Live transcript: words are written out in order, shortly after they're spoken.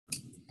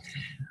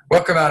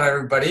Welcome out,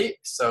 everybody.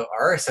 So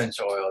our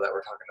essential oil that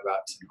we're talking about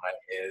tonight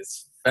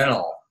is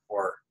fennel,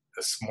 or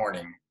this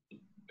morning,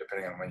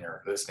 depending on when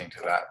you're listening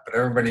to that. But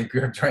everybody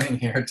joining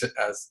here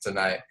us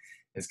tonight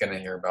is going to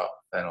hear about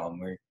fennel. And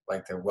we'd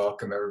like to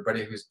welcome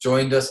everybody who's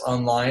joined us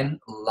online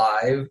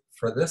live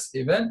for this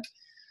event.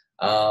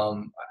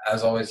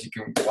 As always, you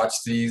can watch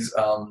these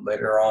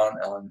later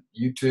on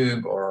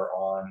YouTube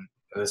or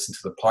listen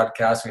to the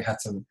podcast. We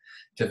had some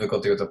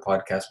difficulty with the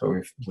podcast, but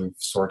we've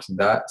sorted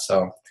that.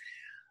 So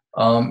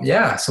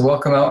so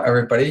welcome out,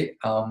 everybody.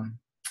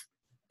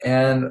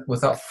 And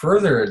without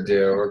further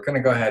ado, we're going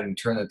to go ahead and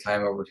turn the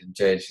time over to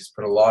Jade. She's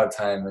put a lot of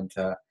time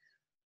into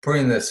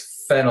putting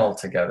this fennel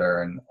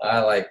together, and I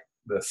like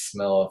the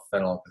smell of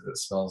fennel because it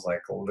smells like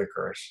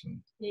licorice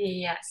and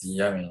yes,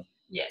 yummy.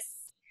 Yes.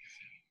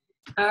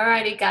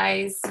 Alrighty,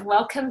 guys.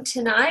 Welcome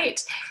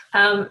tonight.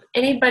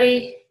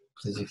 Anybody?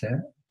 Did you get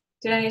it?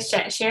 Did I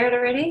share it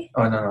already?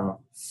 Oh, no.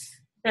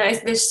 No,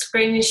 this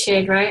screen is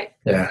shared, right?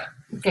 Yeah.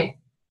 Okay.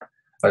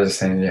 I was just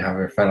saying, you have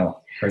your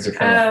fennel. Where's your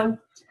fennel?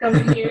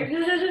 Over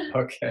here.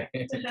 Okay.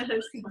 Did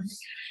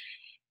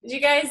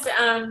you guys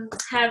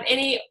have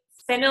any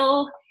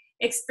fennel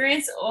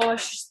experience or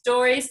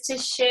stories to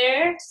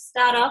share to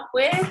start off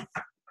with?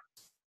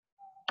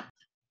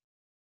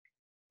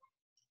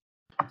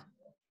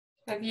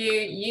 Have you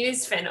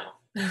used fennel?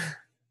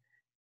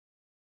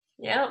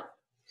 Yep.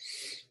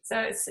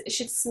 So it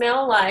should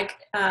smell like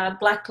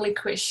black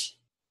licorice.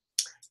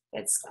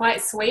 It's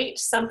quite sweet.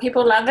 Some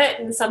people love it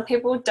and some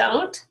people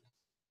don't.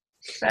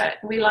 But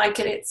we like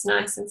it. It's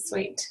nice and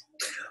sweet.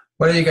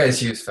 What do you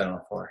guys use fennel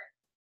for?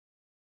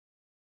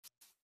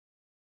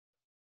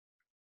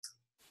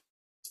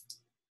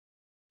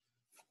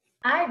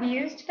 I've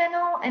used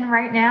fennel, and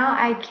right now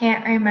I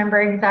can't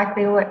remember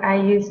exactly what I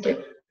used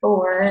it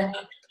for.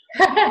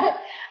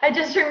 I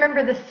just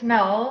remember the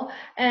smell,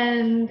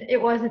 and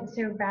it wasn't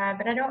so bad,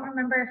 but I don't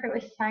remember if it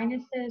was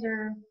sinuses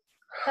or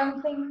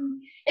something.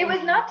 It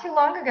was not too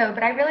long ago,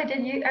 but I really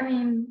did use,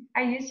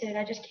 I used it.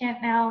 I just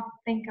can't now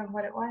think of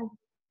what it was.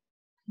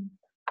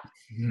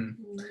 Mm-hmm.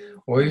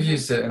 Well, we've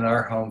used it in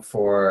our home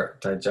for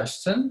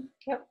digestion.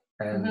 Yep.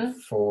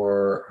 And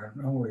for, I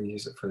don't know, we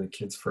use it for the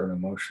kids for an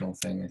emotional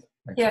thing.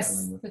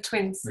 Yes, the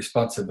twins.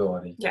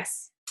 Responsibility.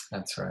 Yes.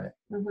 That's right.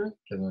 Mm-hmm.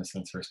 Give them a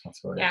sense of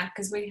responsibility. Yeah,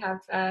 because we have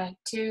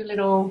two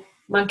little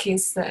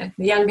monkeys, the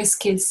youngest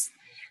kids.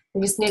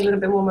 They just need a little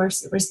bit more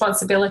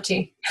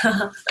responsibility.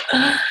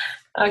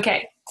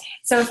 Okay.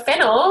 So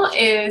fennel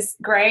is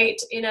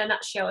great. In a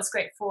nutshell, it's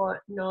great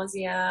for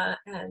nausea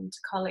and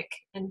colic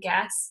and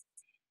gas,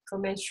 for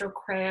menstrual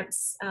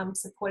cramps,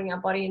 supporting our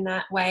body in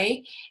that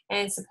way,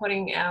 and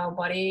supporting our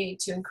body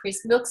to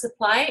increase milk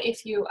supply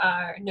if you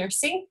are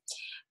nursing.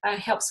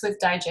 Helps with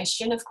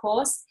digestion, of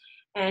course,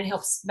 and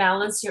helps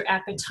balance your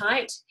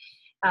appetite.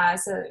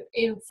 So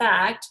in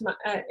fact,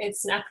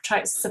 it's an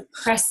appetite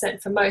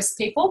suppressant for most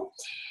people,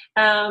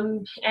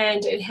 and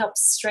it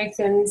helps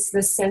strengthens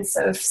the sense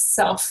of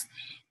self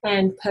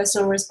and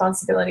personal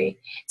responsibility.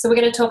 So we're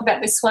going to talk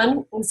about this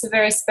one. It's a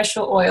very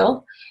special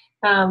oil.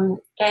 And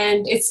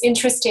it's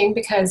interesting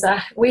because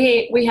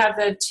we have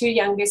the two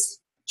youngest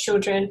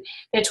children.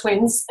 They're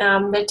twins.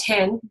 They're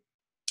 10.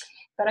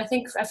 But I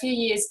think a few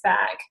years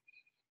back,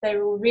 they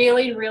were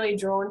really, really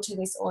drawn to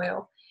this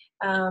oil.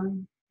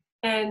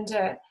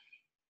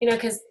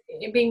 Because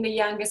being the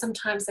youngest,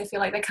 sometimes they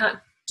feel like they can't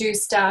do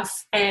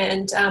stuff,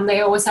 and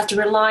they always have to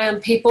rely on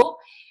people.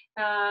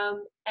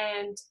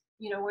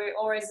 We're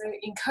always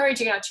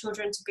encouraging our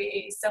children to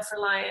be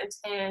self-reliant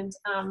and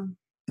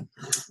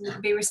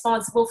be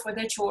responsible for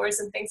their chores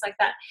and things like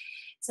that.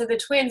 So the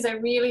twins, they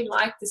really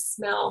like the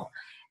smell.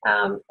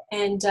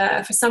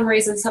 For some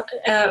reason,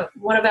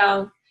 one of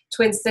our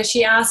twins,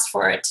 she asked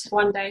for it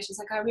one day. She's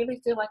like, I really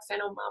feel like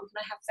fennel, Mom. Can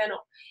I have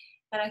fennel?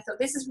 And I thought,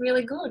 this is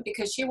really good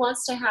because she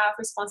wants to have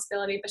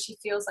responsibility, but she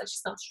feels like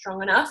she's not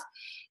strong enough.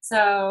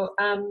 So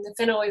the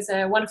fennel is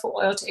a wonderful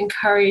oil to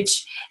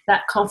encourage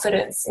that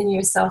confidence in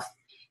yourself.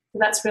 So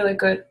that's really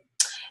good.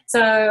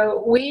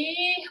 So we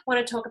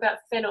want to talk about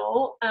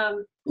fennel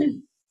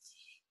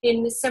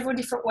in several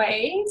different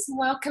ways.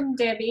 Welcome,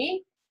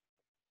 Debbie.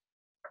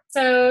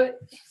 So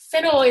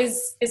fennel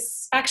is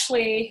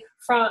actually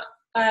from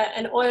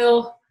an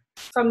oil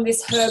from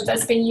this herb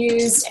that's been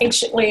used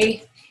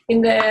anciently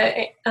in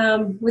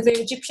with the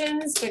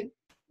Egyptians, the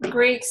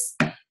Greeks,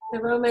 the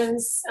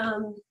Romans,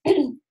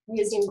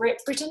 used in Great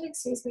Britain,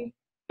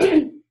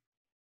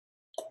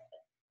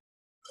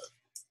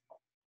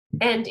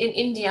 and in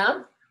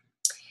India.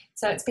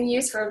 So it's been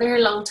used for a very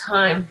long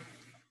time.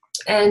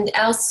 And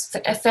our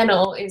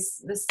fennel is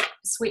this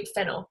sweet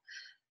fennel.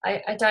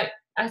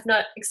 I've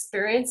not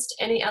experienced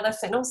any other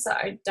fennel, so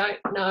I don't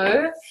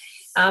know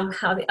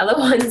how the other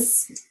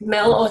ones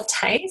smell or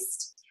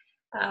taste.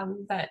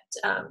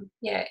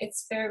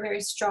 It's very,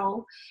 very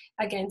strong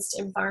against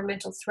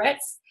environmental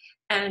threats.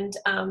 And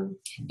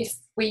if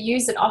we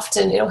use it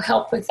often, it'll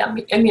help with our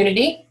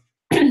immunity.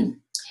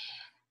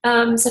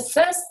 So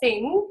first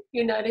thing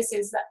you notice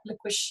is that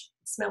licorice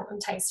smell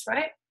and taste,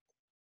 right?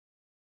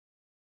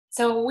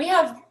 So we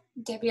have,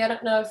 Debbie, I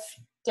don't know if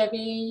Debbie,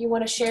 you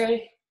want to share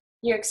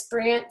your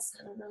experience?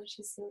 I don't know.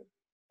 She's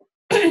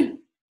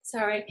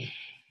sorry.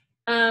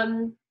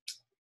 No,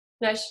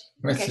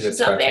 okay, she's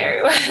not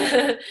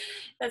there.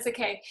 That's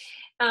okay.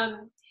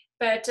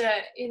 But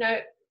you know,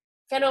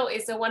 fennel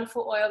is a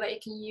wonderful oil that you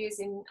can use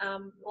in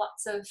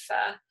lots of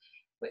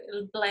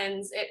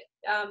blends. It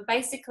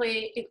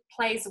basically it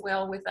plays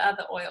well with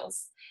other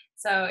oils.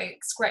 So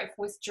it's great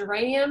with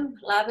geranium,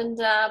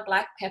 lavender,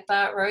 black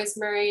pepper,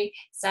 rosemary,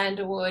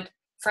 sandalwood,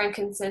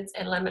 frankincense,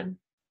 and lemon.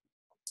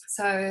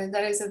 So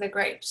those are the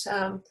great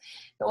the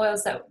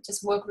oils that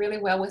just work really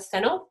well with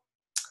fennel.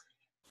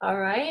 All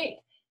right.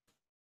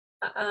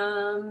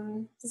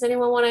 Does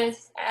anyone want to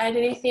add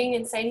anything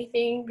and say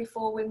anything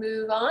before we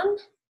move on?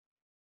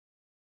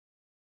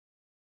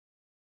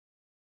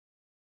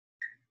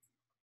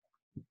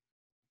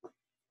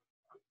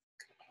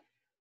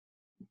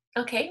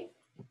 Okay,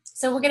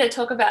 so we're going to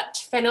talk about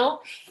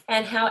fennel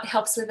and how it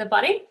helps with the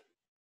body.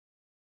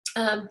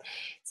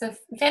 So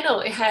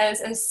fennel, it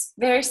has a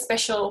very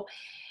special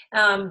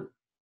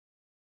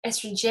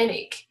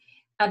estrogenic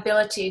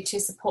ability to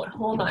support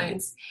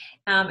hormones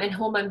and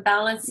hormone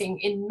balancing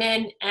in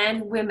men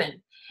and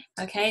women.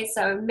 Okay,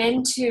 so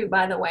men too,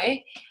 by the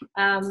way.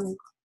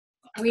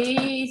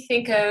 We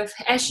think of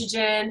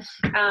estrogen,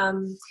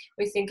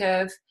 we think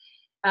of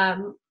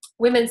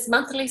women's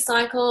monthly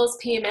cycles,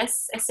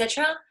 PMS,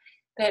 etc.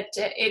 But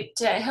it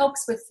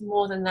helps with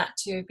more than that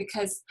too,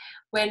 because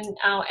when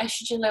our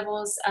estrogen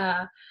levels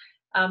are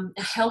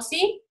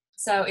healthy,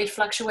 so it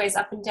fluctuates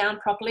up and down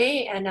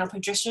properly, and our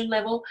progesterone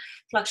level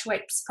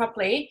fluctuates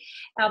properly,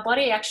 our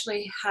body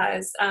actually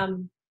has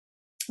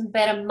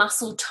better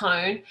muscle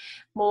tone,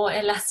 more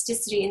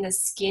elasticity in the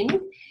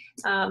skin,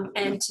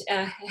 and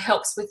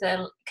helps with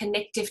the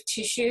connective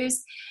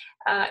tissues.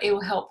 It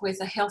will help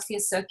with a healthier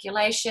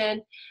circulation,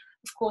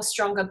 of course,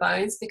 stronger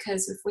bones,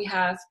 because if we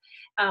have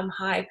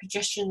high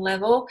progesterone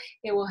level,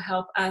 it will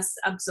help us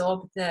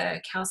absorb the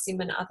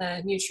calcium and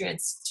other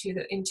nutrients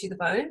into the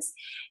bones.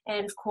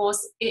 And of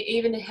course, it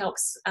even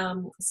helps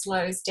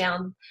slows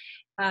down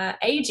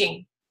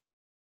aging.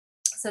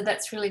 So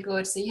that's really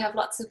good. So you have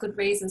lots of good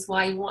reasons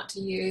why you want to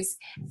use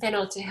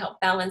fennel to help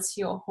balance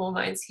your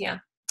hormones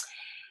here.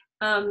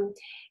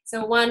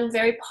 So one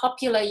very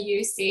popular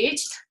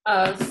usage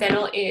of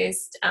fennel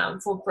is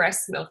for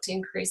breast milk, to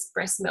increase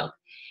breast milk.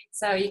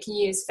 So you can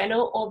use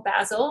fennel or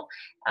basil,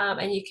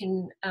 and you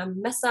can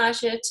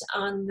massage it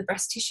on the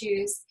breast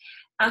tissues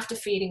after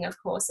feeding, of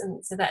course,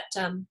 and so that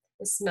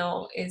the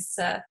smell is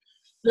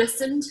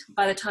lessened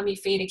by the time you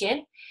feed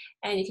again.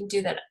 And you can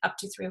do that up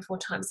to 3 or 4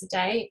 times a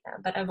day,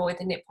 but avoid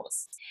the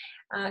nipples.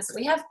 So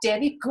we have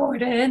Debbie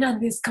Gordon on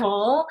this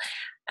call.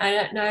 I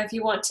don't know if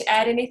you want to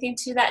add anything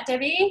to that,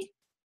 Debbie?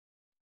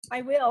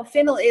 I will.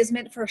 Fennel is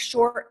meant for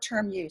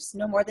short-term use,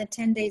 no more than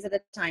 10 days at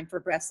a time for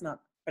breast milk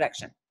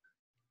production.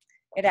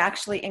 It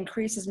actually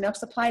increases milk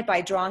supply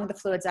by drawing the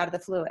fluids out of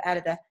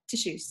the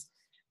tissues.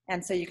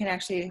 And so you can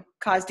actually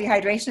cause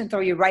dehydration and throw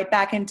you right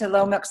back into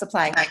low milk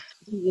supply.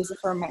 You can use it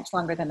for much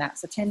longer than that.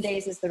 So 10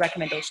 days is the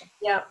recommendation.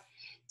 Yeah,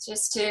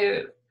 just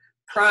to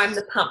prime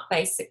the pump,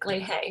 basically,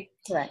 hey?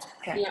 Correct.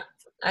 Yeah.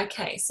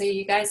 Okay, so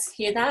you guys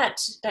hear that?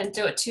 Don't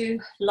do it too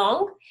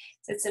long.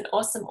 So it's an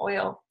awesome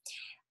oil.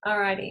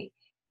 Alrighty.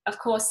 Of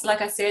course,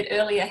 like I said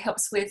earlier,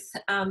 helps with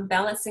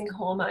balancing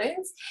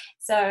hormones.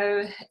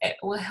 So it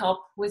will help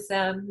with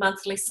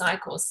monthly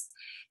cycles.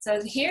 So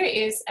here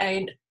is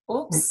an,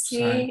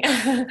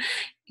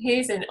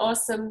 here's an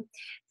awesome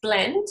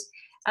blend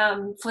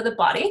for the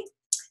body.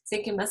 So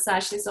you can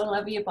massage this all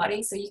over your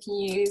body. So you can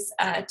use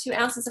 2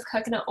 ounces of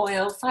coconut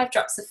oil, 5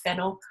 drops of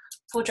fennel,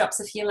 4 drops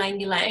of ylang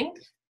ylang,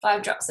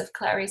 5 drops of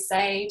clary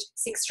sage,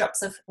 6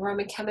 drops of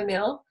Roman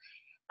chamomile,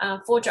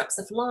 4 drops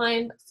of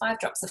lime, 5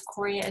 drops of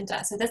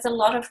coriander. So there's a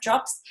lot of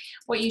drops.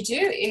 What you do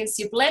is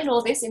you blend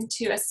all this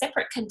into a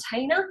separate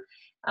container.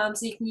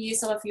 So you can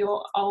use some of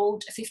your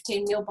old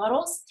 15 ml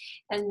bottles,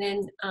 and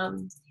then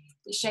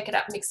you shake it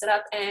up, mix it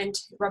up, and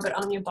rub it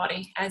on your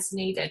body as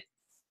needed.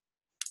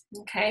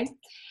 Okay.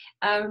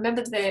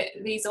 Remember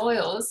these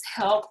oils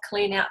help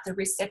clean out the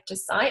receptor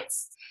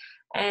sites,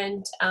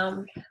 and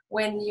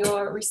when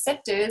your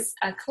receptors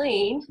are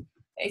clean,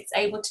 it's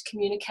able to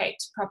communicate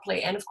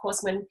properly. And of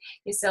course, when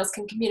your cells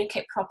can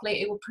communicate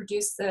properly, it will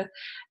produce the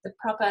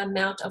proper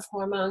amount of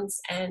hormones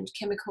and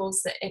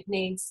chemicals that it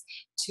needs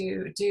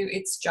to do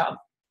its job.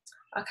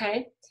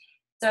 Okay,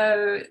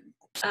 so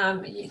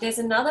there's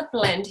another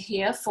blend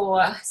here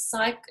for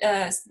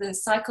the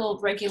cycle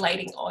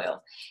regulating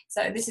oil.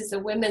 So this is the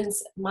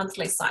women's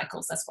monthly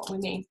cycles, that's what we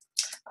mean.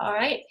 All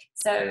right,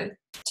 so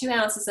 2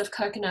 ounces of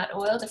coconut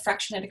oil, the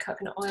fractionated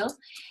coconut oil,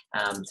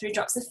 3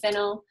 drops of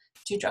fennel,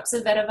 2 drops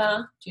of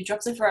vetiver, 2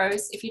 drops of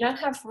rose. If you don't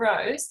have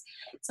rose,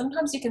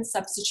 sometimes you can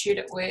substitute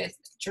it with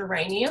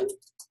geranium,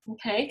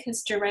 okay,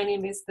 because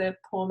geranium is the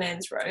poor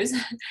man's rose.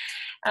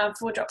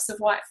 4 drops of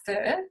white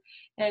fir,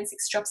 and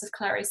 6 drops of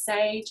clary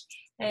sage,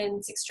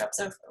 and 6 drops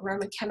of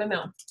Roman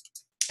chamomile.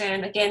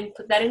 And again,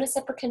 put that in a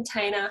separate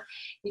container.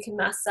 You can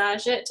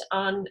massage it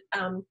on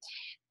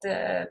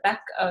the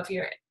back of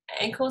your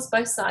ankles,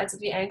 both sides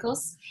of your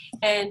ankles,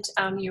 and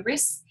your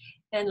wrists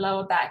and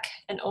lower back,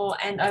 and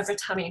over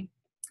tummy.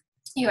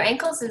 Your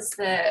ankles is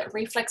the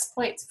reflex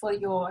points for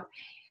your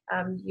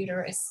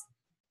uterus.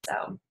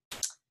 So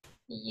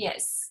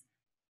yes.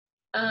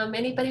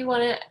 Anybody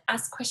want to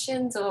ask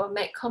questions or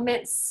make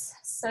comments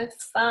so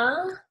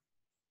far?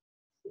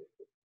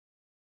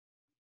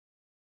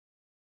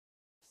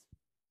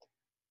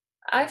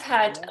 I've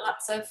had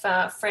lots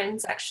of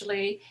friends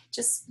actually,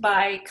 just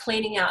by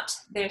cleaning out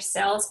their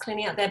cells,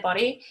 cleaning out their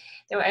body,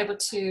 they were able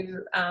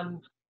to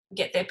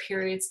get their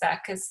periods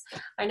back, because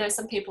I know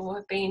some people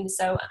have been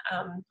so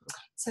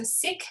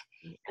sick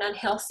and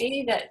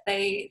unhealthy that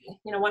they,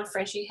 one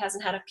friend, she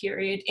hasn't had a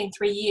period in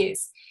 3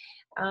 years.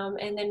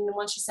 And then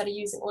once she started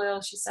using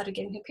oil, she started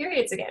getting her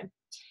periods again.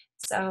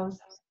 So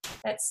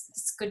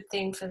that's a good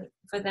thing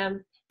for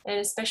them. And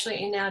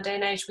especially in our day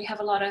and age, we have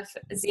a lot of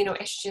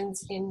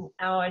xenoestrogens in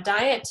our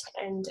diet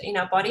and in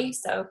our body.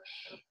 So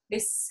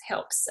this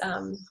helps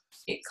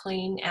it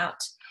clean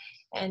out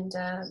and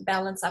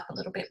balance up a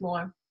little bit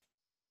more.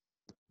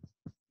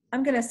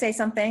 I'm going to say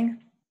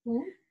something.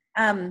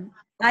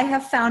 I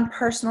have found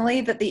personally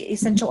that the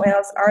essential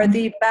oils are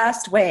the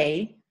best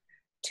way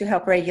to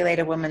help regulate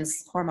a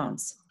woman's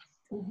hormones.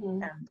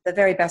 The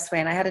very best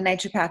way. And I had a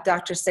naturopath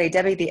doctor say,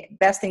 Debbie, the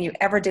best thing you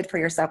ever did for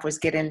yourself was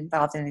get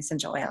involved in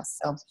essential oils.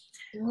 So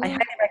I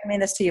highly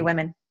recommend this to you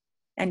women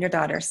and your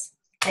daughters.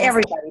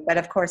 Everybody, but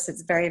of course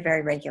it's very,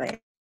 very regulated.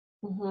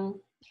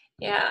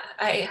 Yeah,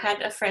 I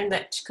had a friend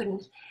that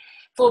couldn't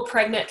fall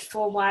pregnant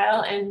for a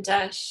while, and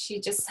she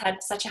just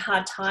had such a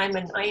hard time,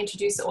 and I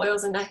introduced the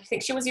oils, and I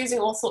think she was using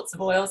all sorts of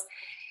oils.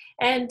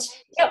 And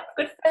yep,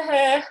 good for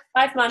her.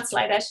 5 months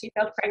later, she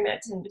fell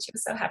pregnant, and she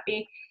was so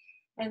happy.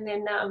 And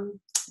then a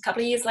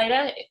couple of years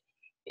later,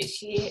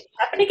 she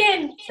happened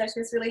again. So she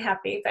was really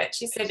happy. But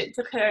she said it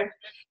took her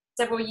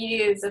several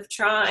years of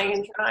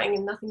trying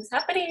and nothing's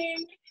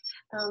happening.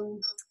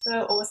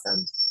 So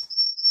awesome.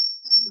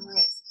 All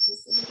right.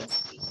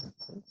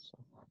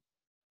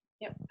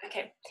 Yep.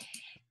 Okay.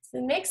 So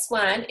the next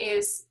one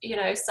is,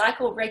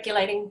 cycle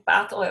regulating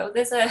bath oil.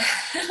 There's a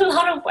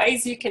lot of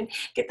ways you can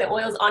get the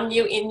oils on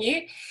you, in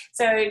you.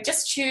 So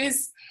just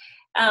choose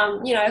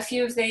a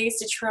few of these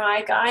to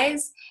try,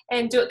 guys,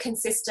 and do it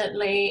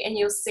consistently, and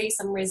you'll see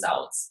some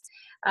results.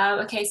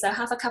 Okay, so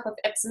half a cup of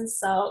Epsom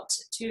salt,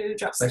 2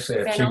 drops of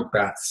fennel. Actually, a few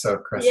bath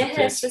soak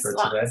recipes for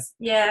today.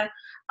 Yeah,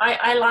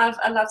 I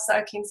love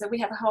soaking, so we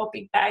have a whole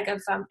big bag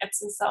of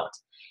Epsom salt,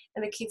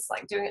 and the kids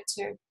like doing it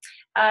too.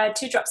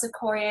 2 drops of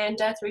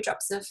coriander, 3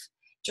 drops of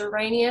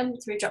geranium,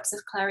 3 drops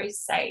of clary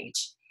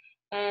sage.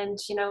 And,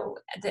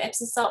 the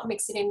Epsom salt,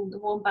 mix it in the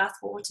warm bath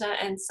water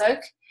and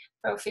soak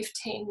for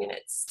 15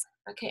 minutes.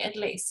 Okay, at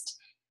least.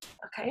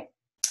 Okay,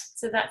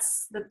 so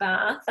that's the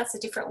bath. That's a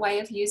different way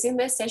of using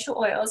the essential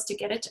oils to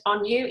get it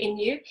on you, in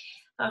you.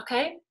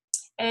 Okay,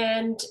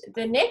 and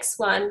the next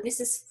one, this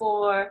is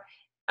for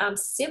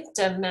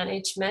symptom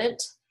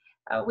management.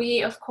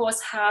 We, of course,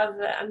 have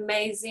the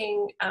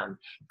amazing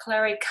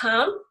Clary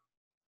Calm,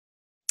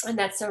 and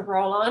that's a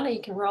roll-on.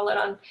 You can roll it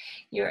on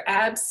your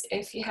abs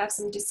if you have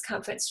some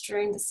discomforts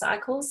during the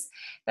cycles,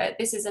 but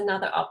this is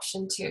another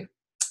option too.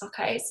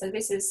 Okay, so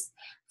this is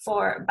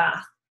for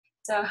bath.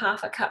 So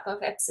half a cup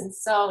of Epsom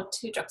salt,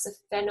 2 drops of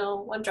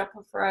fennel, 1 drop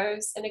of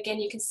rose, and again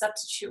you can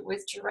substitute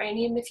with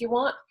geranium if you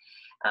want.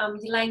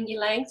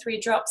 Ylang, 3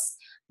 drops,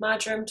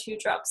 marjoram, 2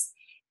 drops,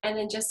 and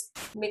then just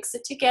mix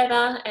it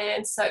together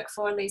and soak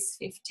for at least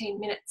 15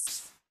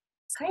 minutes.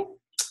 Okay,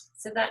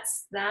 so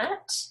that's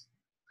that.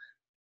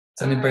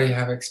 Does anybody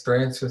have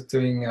experience with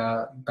doing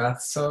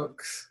bath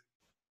soaks?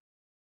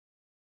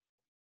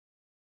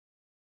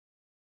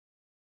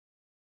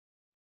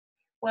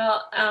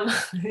 Well,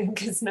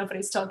 because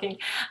nobody's talking,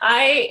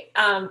 I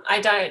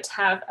don't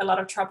have a lot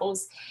of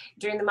troubles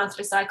during the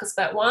monthly cycles,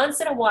 but once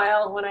in a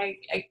while,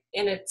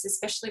 and it's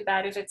especially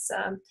bad if it's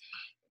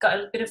got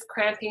a bit of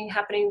cramping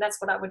happening,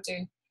 that's what I would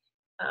do.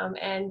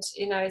 And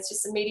it's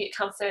just immediate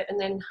comfort, and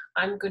then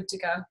I'm good to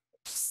go.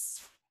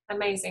 It's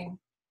amazing.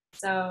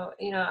 So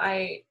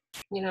I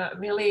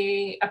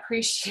really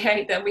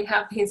appreciate that we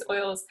have these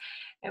oils,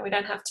 and we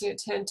don't have to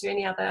turn to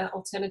any other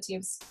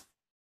alternatives.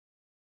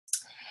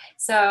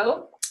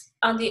 So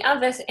on the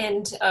other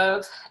end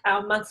of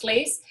our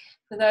monthlies,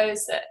 for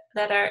those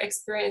that are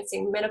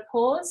experiencing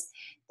menopause,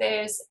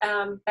 there's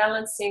a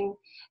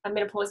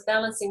menopause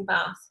balancing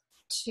bath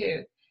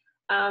too.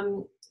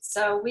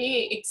 So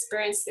we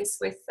experienced this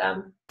with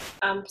some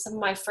of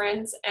my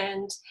friends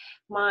and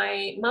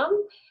my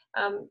mum.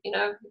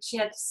 She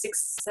had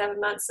 6-7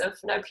 months of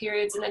no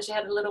periods, and then she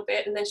had a little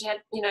bit, and then she had,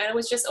 it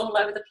was just all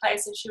over the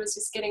place, and she was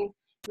just getting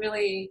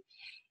really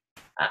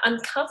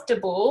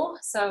uncomfortable.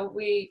 So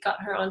we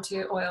got her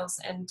onto oils,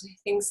 and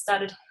things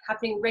started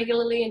happening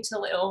regularly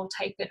until it all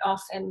tapered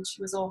off, and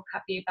she was all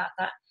happy about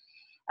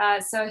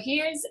that. So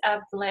here's a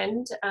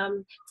blend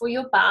for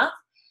your bath.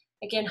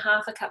 Again,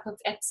 half a cup of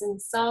Epsom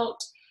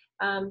salt,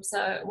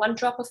 so 1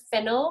 drop of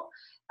fennel,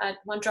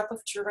 1 drop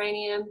of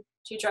geranium,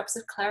 2 drops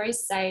of clary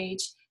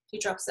sage, 2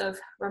 drops of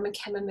Roman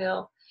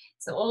chamomile,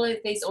 So all of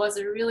these oils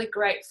are really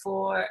great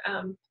for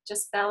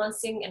just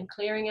balancing and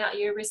clearing out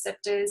your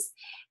receptors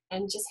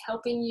and just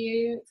helping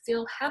you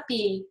feel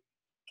happy.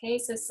 Okay,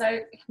 so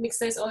mix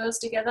those oils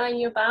together in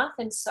your bath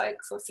and soak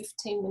for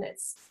 15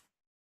 minutes.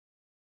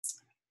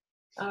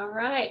 All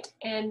right,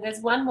 and there's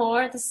one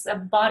more. This is a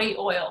body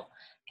oil.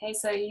 Okay,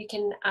 so you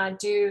can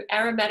do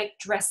aromatic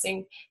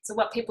dressing. So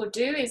what people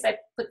do is they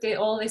put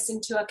all this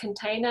into a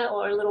container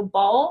or a little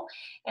bowl,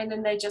 and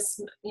then they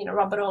just,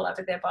 rub it all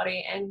over their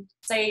body and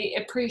say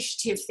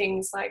appreciative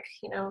things like,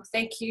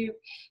 thank you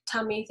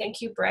tummy,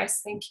 thank you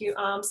breast, thank you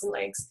arms and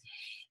legs,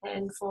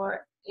 and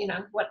for,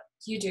 what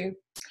you do.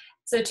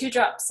 So 2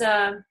 drops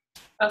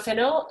of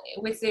fennel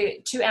with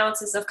the 2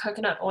 ounces of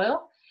coconut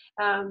oil,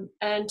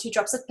 and 2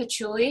 drops of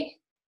patchouli,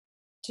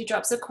 2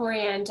 drops of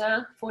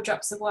coriander, 4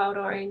 drops of wild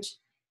orange,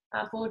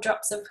 4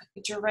 drops of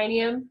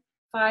geranium,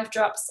 5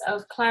 drops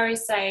of clary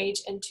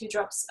sage, and 2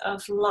 drops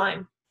of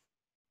lime.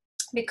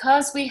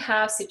 Because we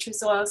have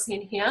citrus oils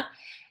in here,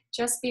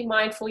 just be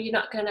mindful you're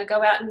not going to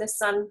go out in the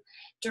sun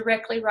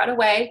directly right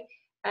away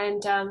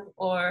and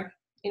or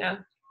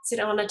sit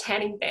on a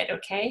tanning bed.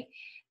 Okay,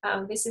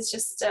 this is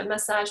just a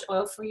massage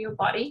oil for your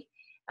body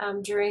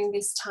during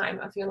this time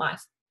of your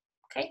life.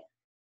 Okay.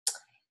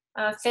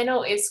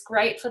 Fennel is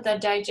great for the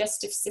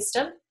digestive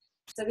system.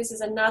 So this is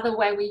another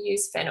way we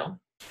use fennel.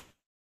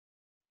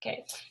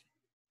 Okay.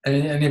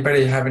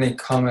 Anybody have any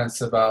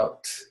comments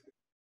about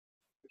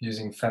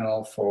using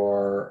fennel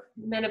for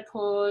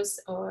menopause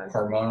or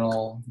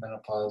hormonal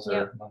menopause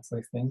or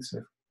monthly things?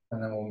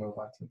 And then we'll move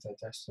on to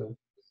digestive.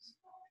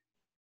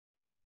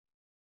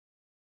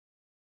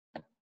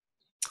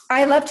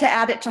 I love to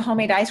add it to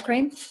homemade ice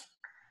cream.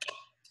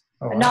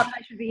 Oh, wow. Not that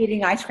I should be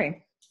eating ice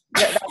cream.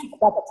 That's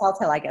a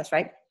telltale, I guess,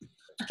 right?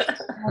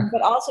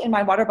 But also in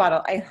my water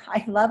bottle,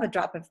 I love a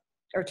drop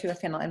or 2 of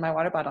fennel in my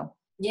water bottle.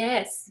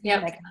 Yes.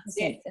 Yeah.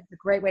 It's a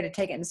great way to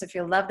take it. And so if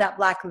you love that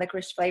black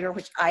licorice flavor,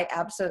 which I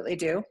absolutely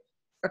do,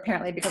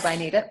 apparently because I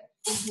need it,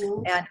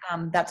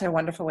 and that's a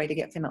wonderful way to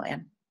get fennel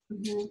in.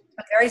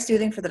 But very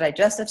soothing for the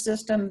digestive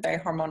system, very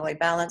hormonally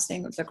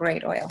balancing. It's a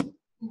great oil.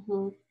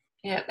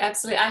 Yeah,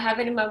 absolutely. I have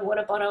it in my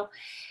water bottle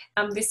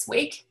this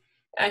week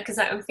because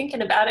I'm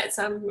thinking about it.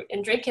 So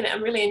I'm drinking it.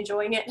 I'm really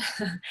enjoying it.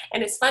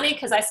 And it's funny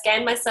because I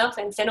scanned myself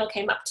and fennel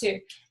came up too.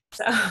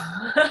 So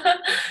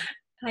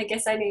I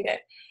guess I need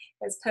it.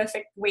 It's a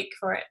perfect week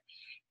for it.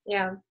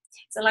 Yeah.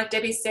 So like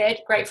Debbie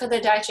said, great for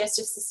the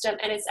digestive system,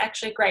 and it's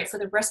actually great for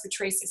the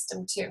respiratory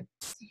system too.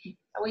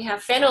 We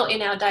have fennel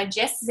in our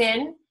Digest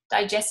Zen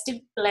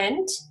digestive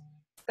blend.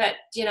 But,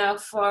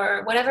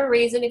 for whatever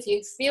reason, if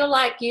you feel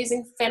like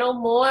using fennel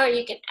more,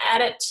 you can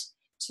add it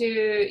to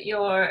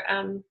your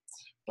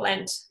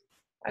blend.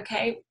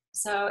 Okay,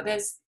 so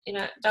there's,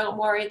 don't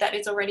worry that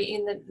it's already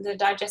in the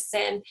Digest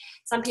Zen.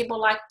 Some people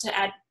like to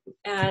add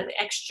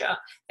extra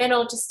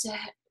fennel just to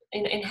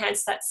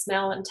enhance that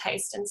smell and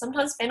taste. And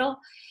sometimes fennel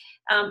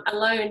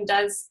alone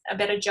does a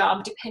better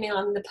job depending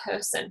on the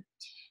person.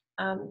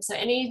 So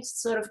any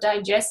sort of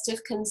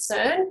digestive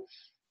concern,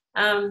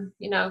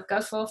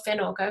 go for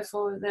fennel, go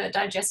for the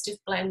digestive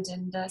blend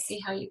and see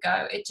how you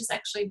go. It just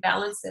actually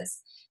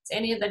balances. So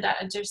any of the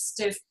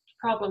digestive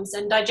problems,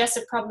 and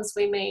digestive problems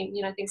we mean,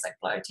 things like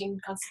bloating,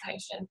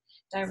 constipation,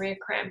 diarrhea,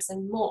 cramps,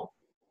 and more.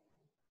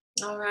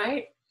 All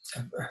right.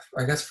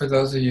 I guess for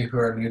those of you who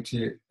are new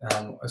to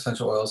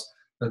essential oils,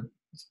 the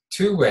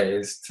 2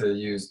 ways to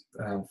use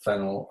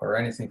fennel or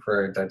anything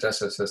for a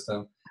digestive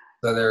system.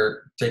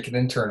 Either take it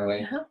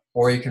internally,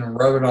 or you can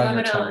rub it on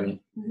your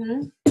tummy.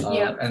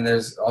 And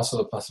there's also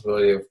the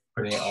possibility of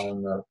putting it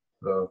on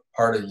the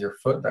part of your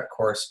foot that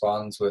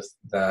corresponds with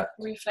that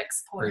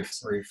reflex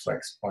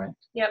point.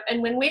 Yep.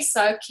 And when we're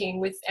soaking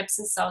with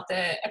Epsom salt,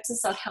 the Epsom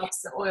salt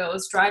helps the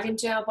oils drive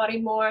into our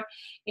body more.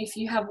 If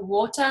you have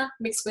water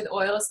mixed with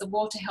oils, the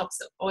water helps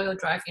the oil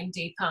drive in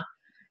deeper.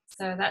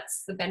 So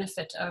that's the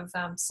benefit of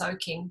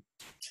soaking.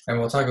 And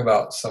we'll talk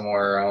about some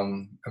more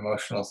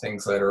emotional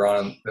things later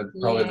on.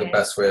 Probably the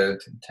best way to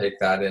take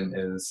that in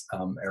is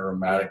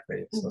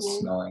aromatically, so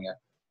smelling it.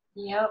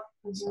 Yep.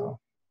 So.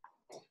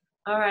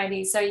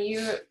 Alrighty. So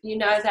you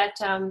know that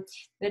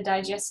the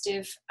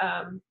digestive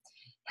and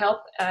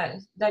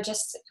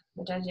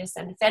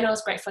fennel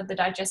is great for the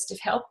digestive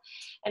health.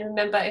 And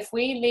remember, if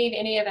we leave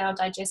any of our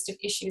digestive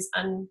issues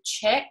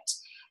unchecked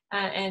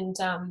and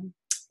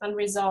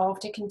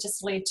unresolved, it can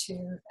just lead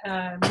to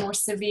more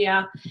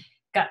severe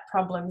gut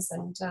problems,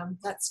 and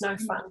that's no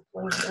fun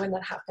when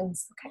that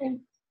happens.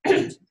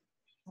 Okay.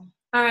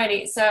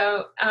 Alrighty,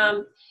 so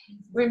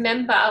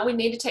remember, we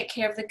need to take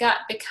care of the gut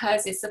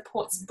because it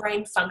supports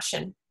brain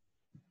function.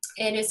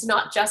 And it's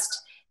not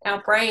just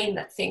our brain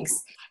that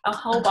thinks. Our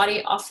whole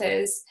body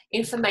offers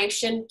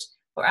information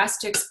for us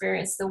to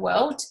experience the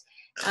world.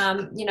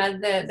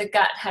 The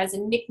gut has a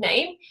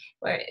nickname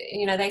where,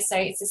 they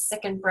say it's a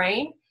second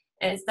brain.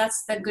 And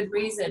that's the good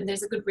reason.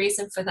 There's a good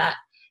reason for that.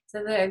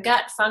 So the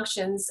gut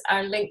functions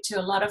are linked to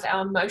a lot of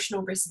our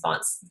emotional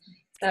response.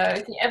 So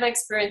if you ever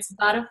experience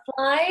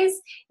butterflies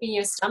in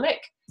your stomach,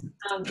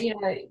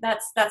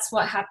 that's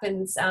what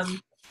happens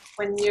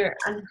when you're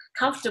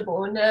uncomfortable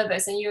or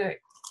nervous and you're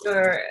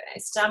your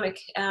stomach,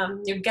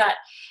 your gut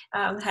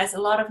has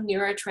a lot of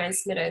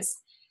neurotransmitters,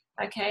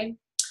 okay?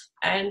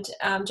 And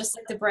just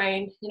like the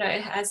brain, you know,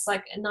 it has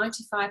like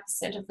 95%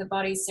 of the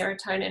body's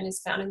serotonin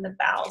is found in the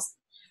bowels.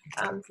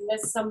 So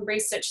there's some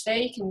research there.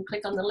 You can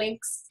click on the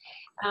links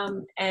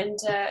and,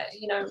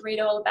 you know, read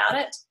all about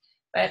it.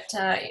 But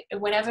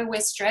whenever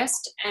we're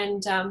stressed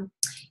and,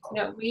 you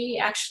know, we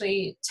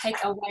actually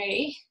take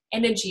away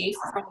energy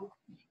from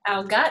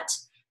our gut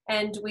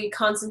and we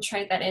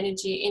concentrate that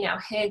energy in our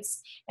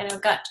heads, and our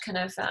gut kind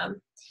of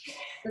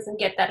doesn't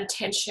get that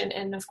attention.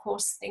 And of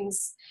course,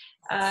 things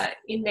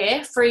in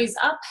there freeze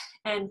up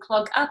and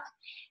clog up.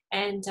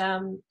 And,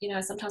 you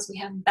know, sometimes we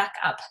have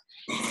backup.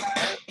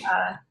 So,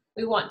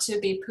 we want to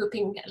be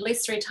pooping at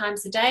least 3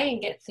 times a day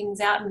and get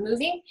things out and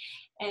moving.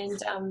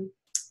 And,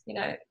 you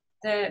know,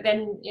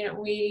 then, you know,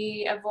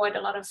 we avoid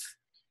a lot of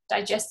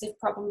digestive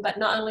problem. But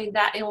not only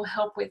that, it will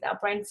help with our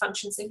brain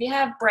function. So if you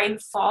have brain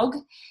fog,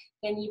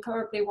 then you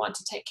probably want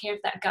to take care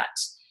of that gut.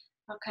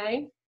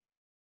 Okay.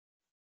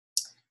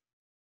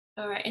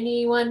 All right.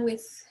 Anyone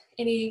with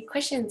any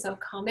questions or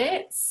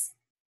comments?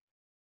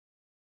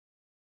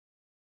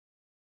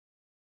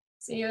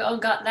 So you all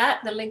got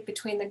that, the link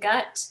between the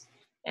gut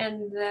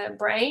and the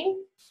brain.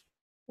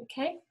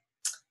 Okay.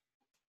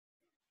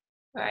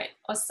 All right.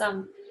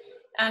 Awesome.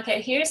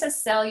 Okay. Here's a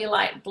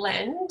cellulite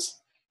blend.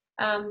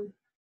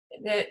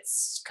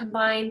 That's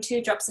combined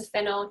 2 drops of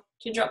fennel,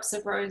 2 drops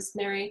of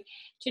rosemary,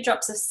 2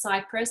 drops of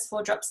cypress,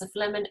 4 drops of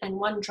lemon, and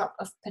 1 drop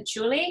of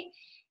patchouli.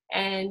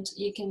 And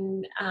you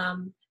can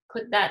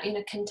put that in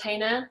a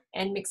container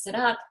and mix it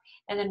up,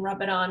 and then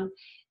rub it on,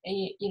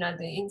 you know,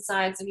 the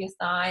insides of your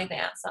thigh, the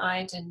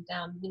outside, and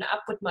you know,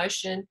 upward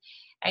motion,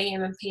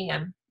 AM and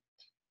PM.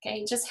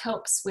 Okay, it just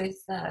helps with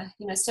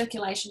you know,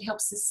 circulation,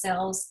 helps the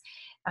cells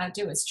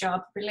do its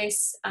job,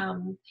 release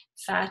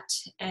fat,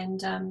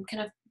 and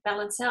kind of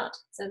balance out.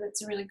 So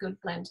that's a really good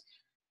blend.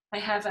 I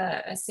have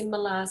a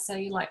similar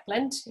cellulite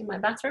blend in my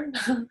bathroom,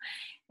 and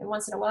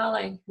once in a while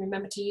I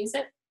remember to use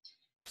it.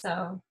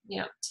 So, you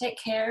know, take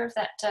care of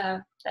that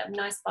that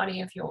nice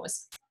body of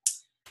yours.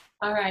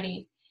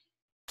 Alrighty,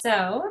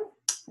 so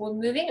we're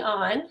moving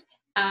on.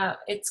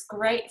 It's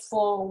great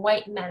for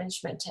weight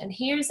management, and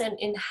here's an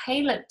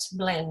inhalant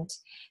blend.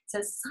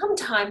 So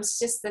sometimes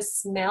just the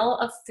smell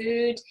of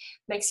food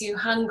makes you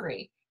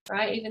hungry,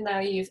 right? Even though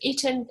you've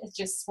eaten, you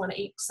just want to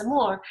eat some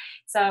more.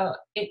 So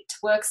it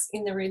works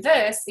in the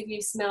reverse. If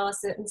you smell a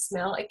certain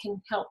smell, it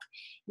can help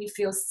you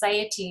feel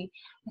satiety.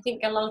 I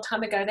think a long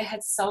time ago they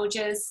had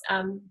soldiers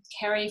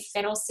carry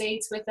fennel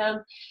seeds with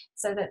them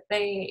so that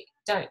they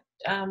don't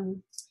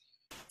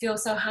feel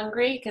so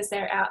hungry, because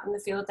they're out in the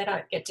field, they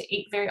don't get to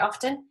eat very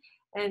often,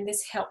 and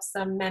this helps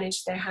them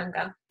manage their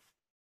hunger.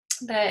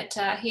 But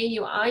here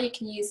you are, you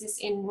can use this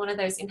in one of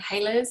those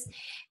inhalers.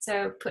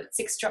 So put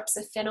 6 drops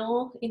of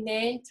fennel in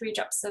there, 3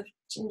 drops of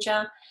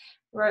ginger,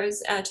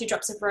 2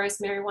 drops of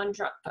rosemary, 1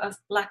 drop of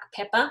black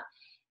pepper,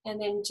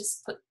 and then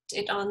just put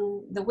it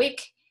on the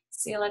wick,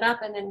 seal it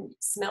up, and then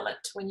smell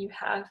it when you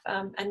have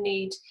a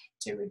need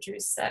to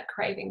reduce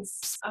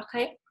cravings.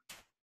 Okay.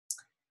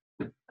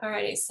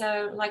 Alrighty,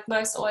 so like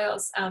most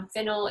oils,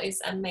 fennel is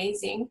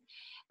amazing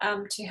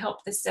to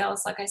help the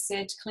cells, like I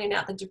said, clean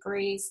out the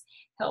debris,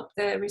 help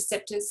the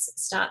receptors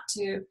start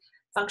to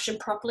function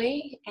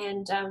properly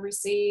and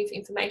receive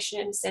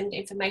information, send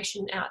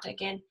information out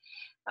again.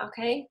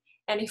 Okay,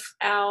 and if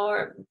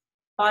our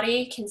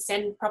body can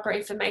send proper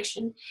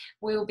information,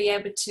 we will be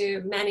able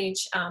to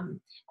manage our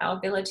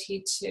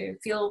ability to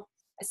feel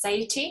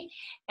satiety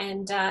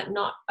and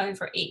not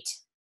overeat.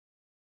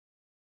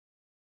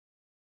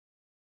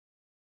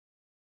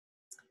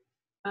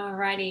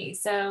 Alrighty,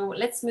 so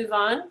let's move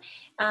on.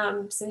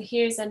 So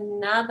here's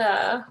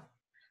another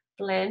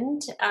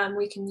blend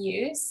we can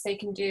use. So you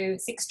can do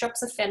 6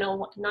 drops of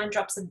fennel, 9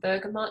 drops of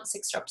bergamot,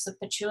 6 drops of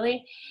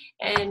patchouli,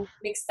 and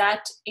mix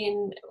that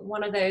in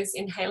one of those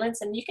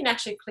inhalants. And you can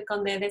actually click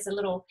on there, there's a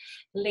little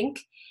link.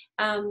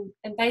 And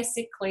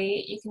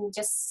basically you can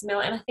just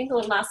smell it. And I think it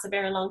will last a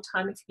very long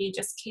time if you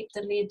just keep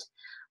the lid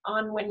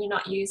on when you're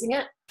not using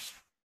it.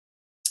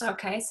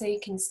 Okay, so you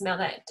can smell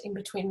that in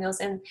between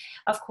meals, and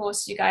of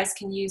course you guys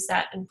can use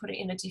that and put it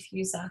in a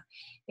diffuser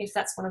if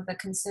that's one of the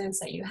concerns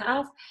that you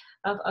have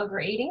of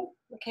overeating.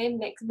 Okay,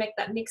 make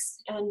that mix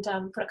and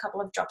put a couple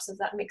of drops of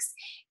that mix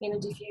in a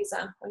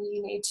diffuser when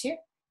you need to,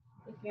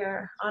 if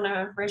you're on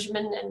a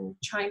regimen and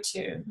trying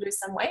to lose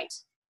some weight.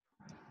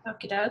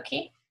 Okie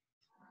dokie.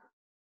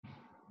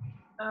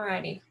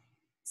 Alrighty,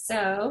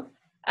 so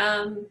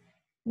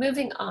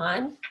moving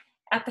on,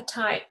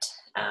 appetite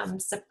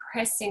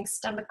suppressing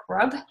stomach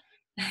rub.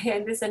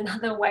 And there's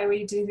another way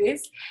we do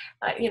this.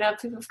 You know,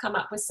 people have come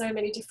up with so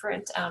many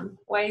different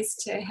ways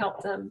to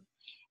help them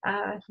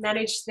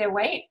manage their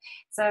weight.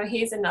 So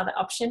here's another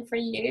option for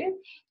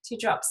you: 2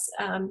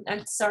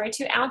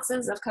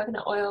 ounces of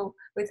coconut oil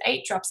with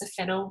 8 drops of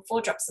fennel,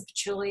 4 drops of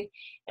patchouli,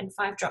 and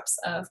 5 drops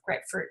of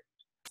grapefruit.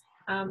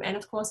 And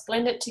of course,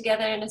 blend it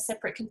together in a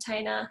separate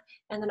container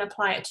and then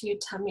apply it to your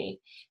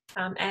tummy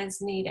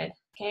as needed.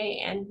 Okay,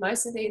 and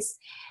most of these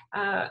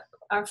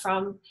are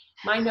from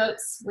my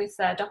notes with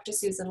Dr.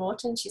 Susan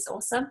Lawton. She's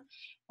awesome.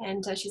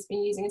 And she's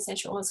been using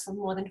essential oils for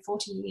more than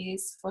 40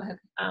 years for her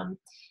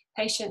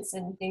patients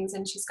and things.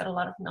 And she's got a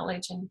lot of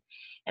knowledge. And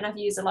I've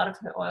used a lot of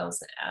her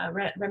oils,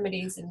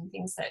 remedies and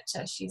things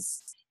that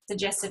she's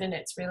suggested. And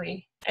it's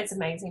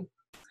amazing.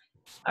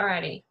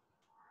 Alrighty.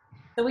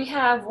 So we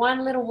have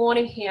one little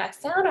warning here. I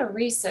found a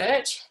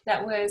research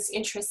that was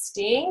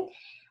interesting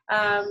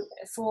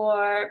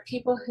for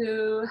people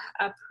who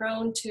are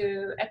prone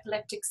to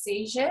epileptic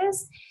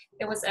seizures.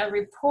 There was a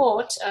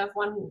report of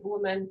one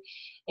woman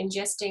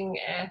ingesting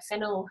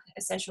Fennel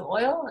Essential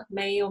Oil. It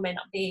may or may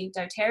not be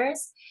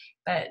doTERRA's,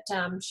 but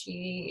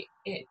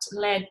it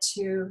led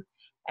to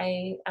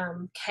a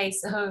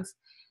case of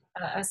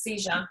a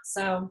seizure.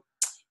 So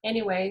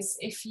anyways,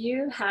 if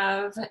you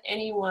have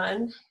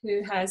anyone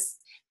who has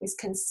this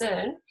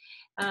concern,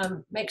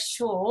 make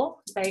sure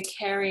they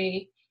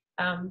carry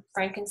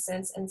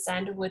frankincense and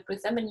sandalwood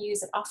with them and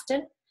use it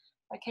often,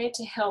 okay,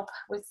 to help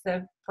with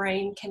the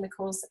brain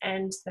chemicals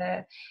and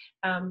the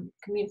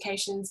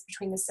communications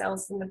between the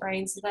cells in the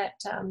brain, so that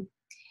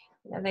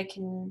they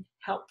can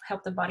help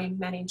the body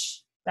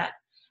manage that.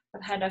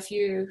 I've had a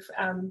few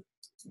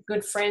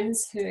good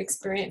friends who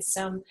experienced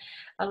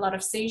a lot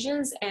of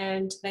seizures,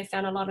 and they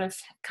found a lot of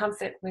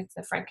comfort with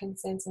the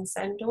frankincense and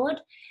sandalwood.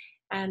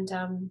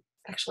 And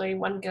actually,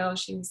 one girl,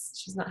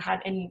 she's not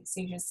had any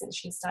seizures since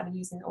she started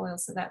using oil,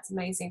 so that's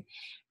amazing.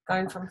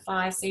 Going from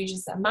 5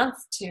 seizures a month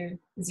to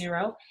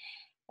 0,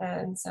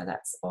 and so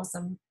that's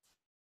awesome.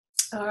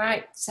 All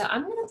right, so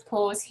I'm going to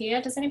pause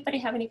here. Does anybody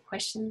have any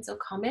questions or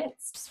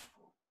comments?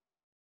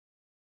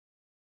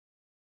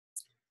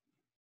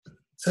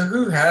 So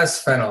who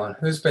has Fennel and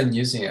who's been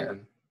using it?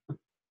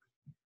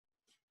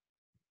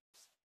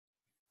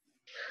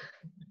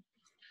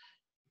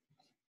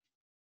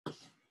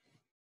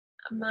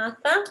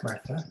 Martha?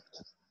 Martha?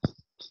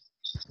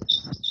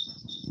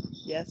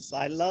 Yes,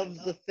 I love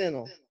the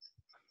Fennel.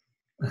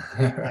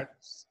 I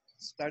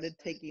started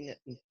taking it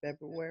in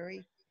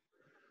February.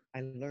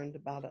 I learned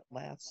about it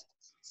last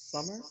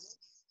summer,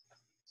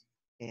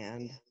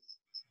 and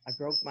I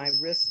broke my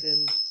wrist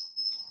in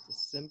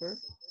December.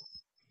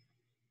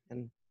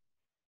 And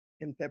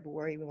in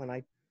February, when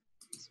I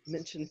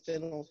mentioned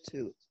Fennel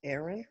to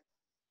Erin,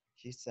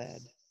 she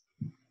said,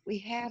 "We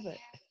have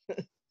it."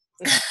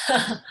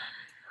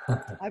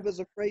 I was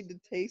afraid to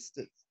taste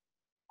it.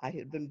 I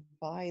had been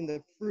buying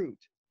the fruit,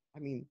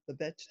 the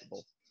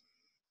vegetable,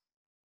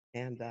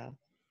 and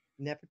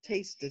never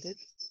tasted it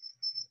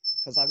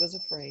because I was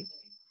afraid.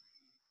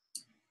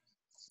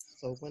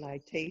 So when I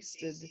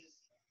tasted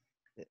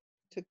it,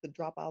 took the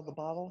drop out of the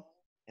bottle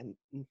and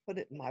put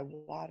it in my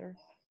water.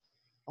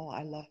 Oh,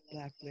 I love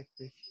black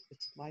licorice.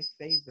 It's my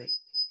favorite.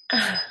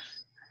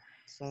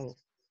 So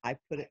I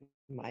put it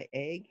in my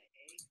egg.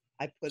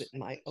 I put it in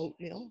my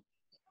oatmeal.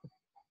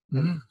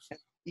 And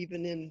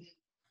even in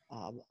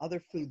other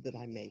food that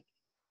I make.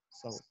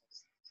 So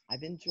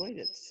I've enjoyed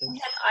it since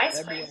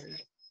February. Cream.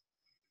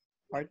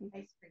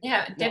 Pardon?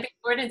 Yeah, Debbie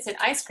Gordon said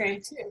ice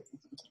cream too.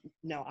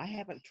 No, I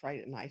haven't tried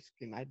it in ice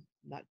cream. I'm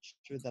not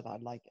sure that I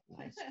like it in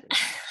ice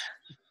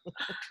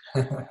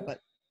cream. But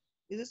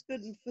it is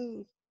good in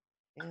food,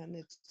 and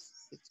it's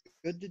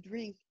good to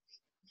drink,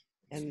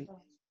 and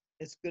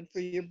it's good for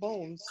your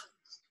bones.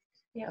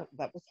 Yeah,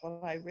 that was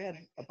what I read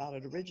about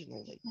it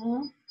originally.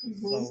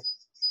 Mm-hmm. So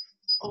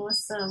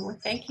awesome. Well,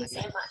 thank you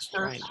so much,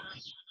 Martha.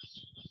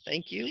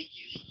 Thank you.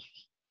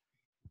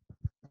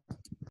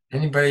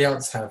 Anybody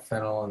else have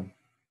Fennel and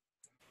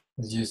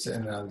has used it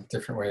in a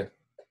different way?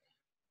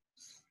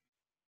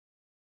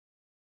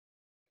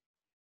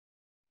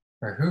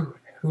 Or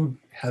who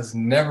has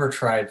never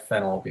tried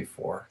Fennel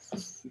before?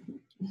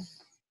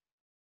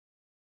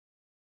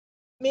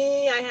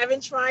 Me, I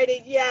haven't tried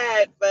it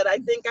yet, but I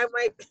think I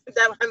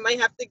might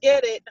have to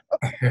get it.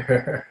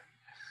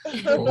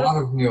 A lot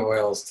of new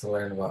oils to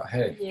learn about.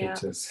 Hey, yeah.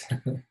 Peaches.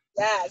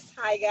 Yes.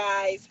 Hi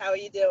guys. How are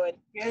you doing?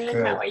 Good.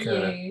 How are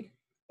you?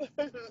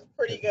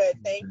 Pretty good.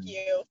 Thank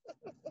you.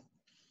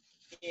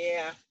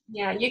 Yeah.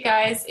 Yeah, you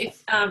guys,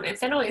 if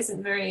Fennel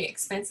isn't very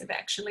expensive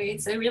actually,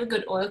 it's a really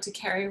good oil to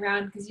carry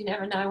around because you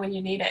never know when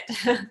you need it.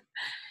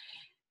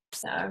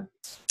 So,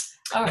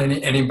 all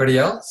right. Anybody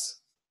else?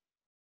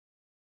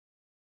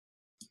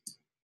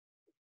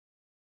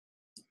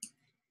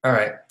 All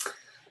right,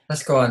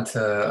 let's go on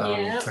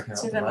to talking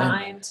about the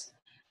mind.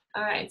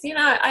 All right, so,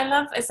 I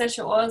love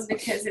essential oils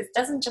because it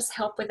doesn't just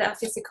help with our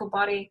physical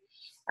body.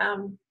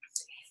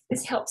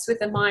 This helps with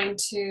the mind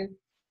too.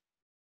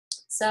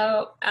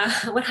 So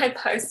when I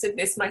posted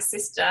this, my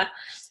sister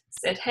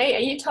said, "Hey, are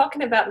you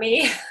talking about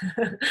me?"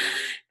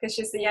 Because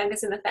she's the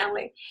youngest in the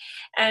family.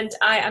 And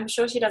I'm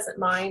sure she doesn't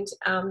mind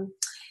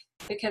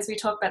because we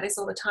talk about this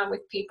all the time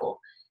with people.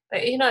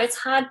 But, it's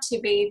hard to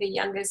be the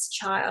youngest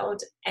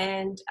child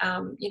and,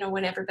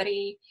 when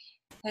everybody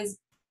has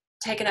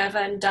taken over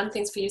and done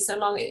things for you so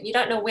long, you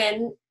don't know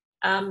when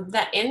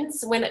that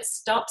ends, when it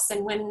stops,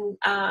 and when,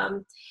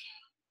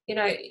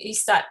 you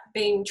start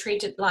being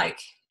treated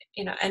like,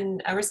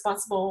 and a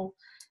responsible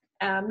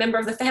member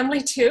of the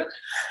family too.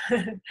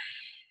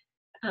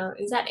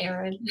 Is that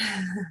Erin?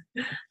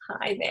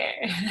 Hi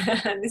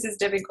there. This is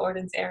Debbie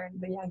Gordon's Erin,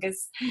 the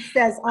youngest. He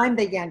says, I'm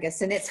the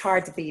youngest, and it's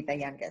hard to be the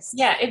youngest.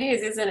 Yeah, it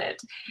is, isn't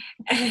it?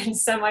 And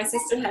so my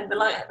sister had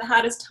the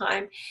hardest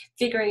time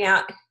figuring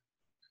out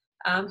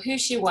who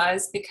she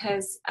was,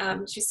 because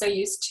she's so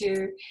used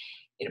to,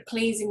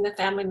 pleasing the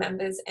family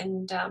members,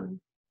 and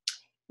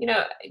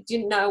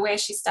didn't know where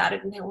she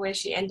started and where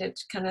she ended,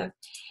 kind of.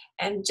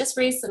 And just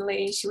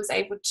recently she was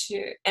able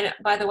to, and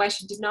by the way,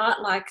 she did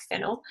not like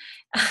fennel,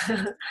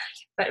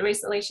 but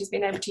recently she's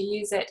been able to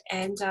use it.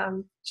 And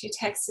she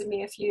texted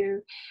me a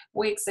few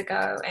weeks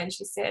ago and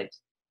she said,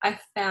 I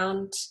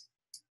found,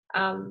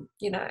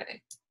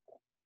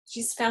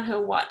 she's found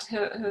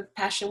her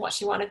passion, what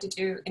she wanted to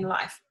do in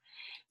life.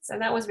 So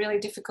that was really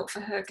difficult for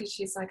her, because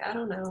she's like, I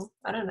don't know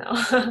what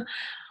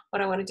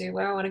I want to do,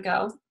 where I want to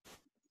go.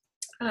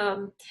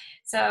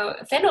 So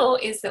fennel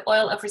is the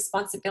oil of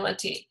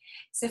responsibility.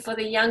 So for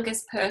the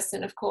youngest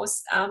person, of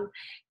course,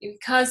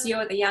 because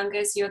you're the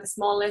youngest, you're the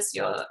smallest,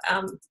 you're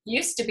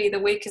used to be the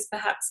weakest,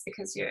 perhaps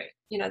because you're,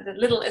 the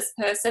littlest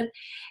person.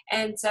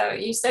 And so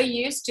you're so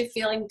used to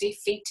feeling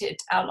defeated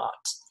a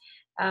lot.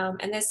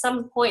 And there's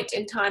some point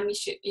in time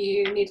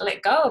you need to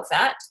let go of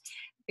that,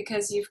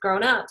 because you've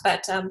grown up.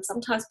 But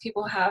sometimes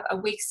people have a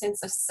weak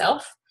sense of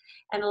self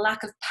and a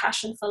lack of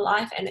passion for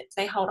life, and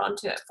they hold on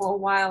to it for a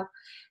while,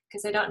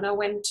 because they don't know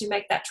when to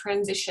make that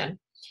transition.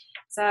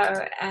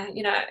 So,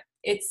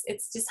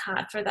 it's just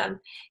hard for them,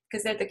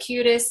 because they're the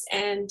cutest,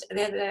 and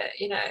they're the,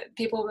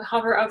 people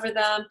hover over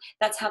them.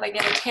 That's how they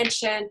get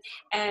attention.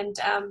 And,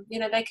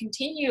 they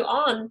continue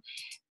on,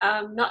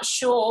 not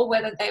sure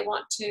whether they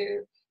want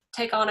to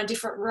take on a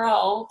different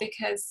role,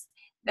 because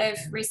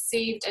they've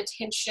received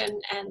attention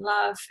and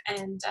love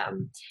and,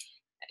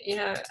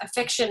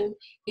 affection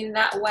in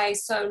that way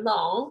so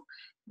long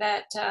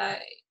that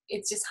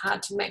it's just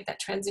hard to make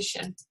that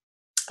transition.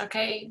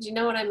 Okay, do you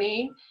know what I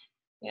mean?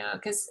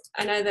 Because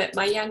I know that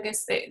my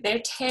youngest,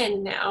 they're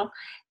 10 now,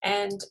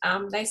 and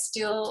they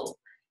still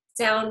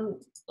sound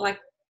like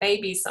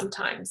babies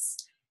sometimes.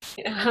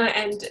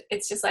 And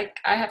it's just like,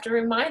 I have to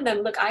remind them,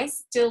 look, I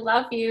still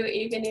love you,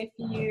 even if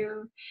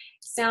you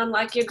sound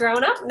like you're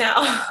grown up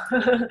now.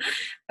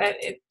 But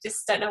it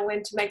just don't know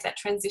when to make that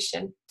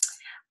transition.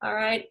 All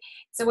right.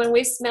 So when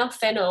we smell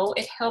fennel,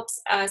 it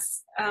helps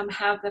us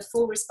have the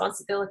full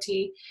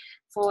responsibility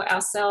for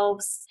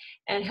ourselves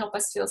and help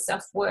us feel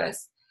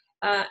self-worth.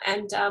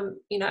 As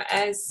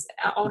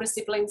our older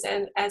siblings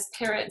and as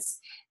parents,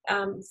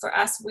 for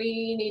us,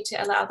 we need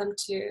to allow them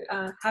to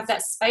have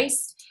that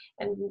space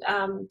and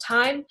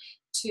time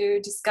to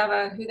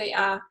discover who they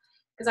are.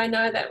 Because I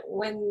know that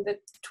when the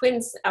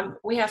twins,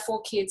 we have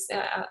 4 kids,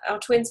 our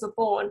twins were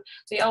born,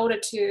 the older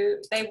 2,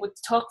 they would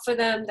talk for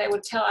them. They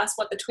would tell us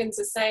what the twins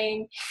are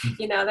saying.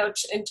 They would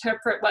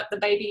interpret what the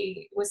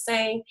baby was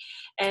saying.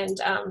 And,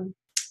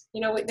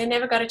 they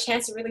never got a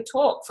chance to really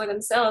talk for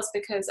themselves,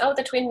 because,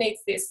 the twin needs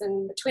this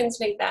and the twins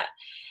need that.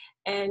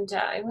 And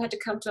we had to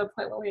come to a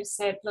point where we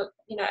said, look,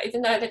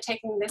 even though they're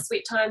taking their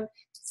sweet time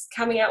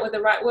coming out with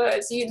the right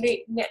words, you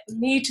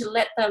need to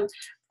let them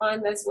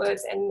find those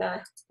words and,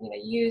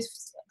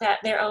 use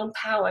their own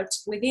power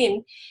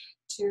within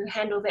to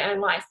handle their own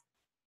life.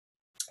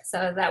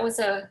 So that was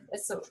a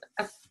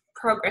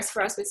progress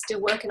for us. We're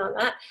still working on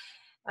that.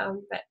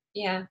 But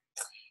yeah.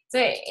 So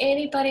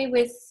anybody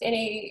with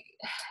any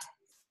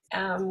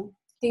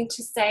thing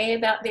to say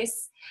about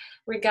this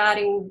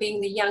regarding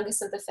being the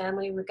youngest of the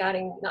family,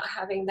 regarding not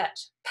having that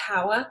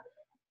power?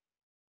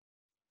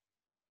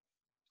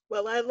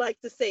 Well, I'd like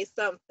to say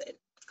something.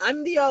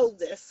 I'm the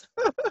oldest,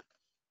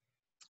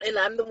 and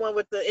I'm the one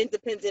with the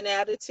independent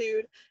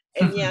attitude.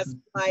 And yes,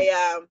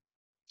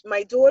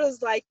 my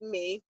daughter's like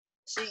me.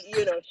 She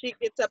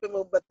gets up and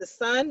moves. But the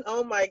son,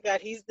 oh my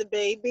God, he's the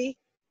baby.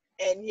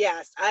 And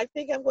yes, I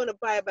think I'm going to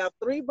buy about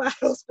 3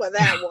 bottles for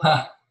that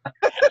one.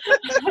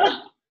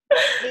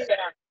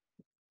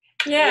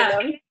 Yeah.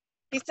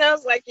 He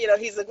sounds like,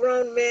 he's a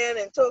grown man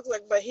and talks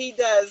like, but he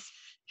does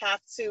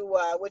have to,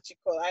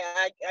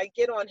 I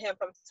get on him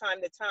from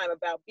time to time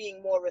about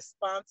being more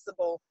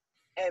responsible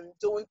and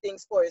doing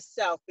things for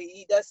himself.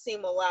 He does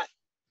seem a lot,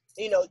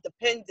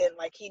 dependent,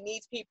 like he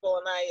needs people.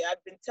 And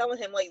I've been telling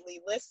him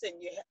lately, listen,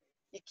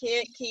 you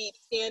can't keep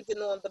standing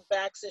on the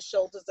backs and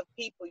shoulders of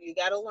people. You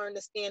got to learn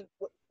to stand,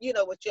 with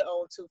your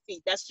own 2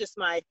 feet. That's just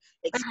my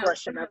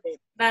expression of it.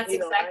 That's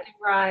exactly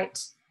right.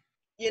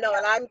 And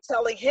I'm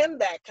telling him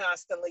that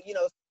constantly,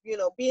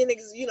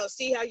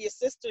 see how your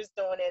sister's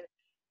doing. And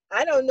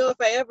I don't know if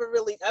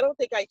I don't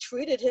think I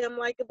treated him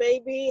like a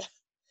baby,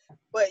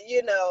 but,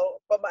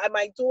 but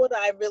my daughter,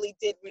 I really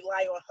did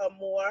rely on her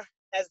more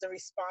as the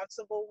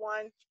responsible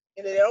one.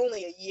 They're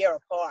only a year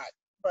apart,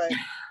 but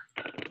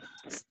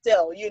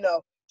still,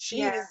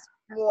 she is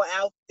more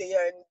out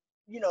there and,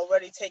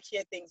 ready to take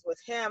care of things with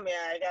him.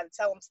 Yeah, I got to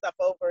tell him stuff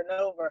over and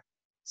over.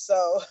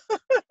 So.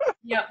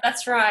 Yeah,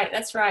 that's right.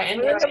 That's right.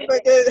 And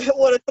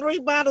what 3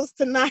 bottles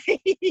tonight.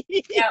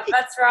 Yeah,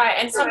 that's right.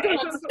 And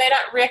sometimes they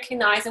don't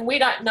recognize, and we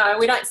don't know,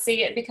 we don't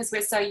see it because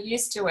we're so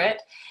used to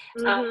it.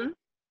 Mm-hmm.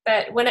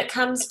 But when it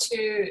comes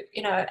to,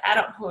 you know,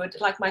 adulthood,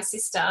 like my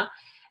sister,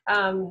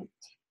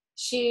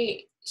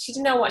 she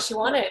didn't know what she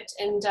wanted,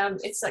 and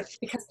it's like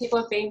because people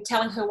have been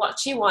telling her what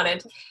she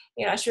wanted.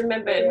 You know, she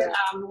remembered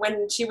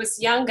when she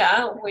was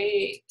younger,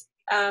 we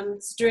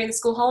during the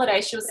school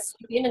holidays, she was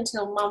sleeping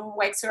until Mum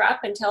wakes her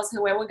up and tells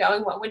her where we're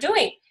going, what we're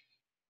doing.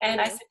 And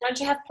I said, "Don't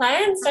you have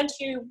plans? Don't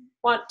you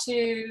want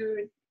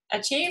to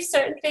achieve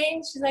certain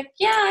things?" She's like,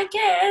 "Yeah, I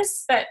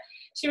guess," but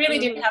she really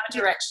didn't have a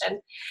direction.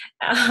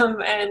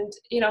 And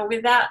you know,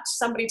 without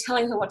somebody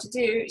telling her what to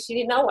do, she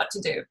didn't know what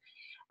to do.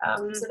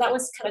 So that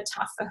was kind of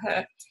tough for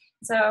her.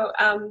 So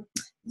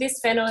this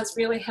Fennel has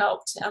really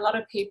helped a lot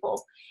of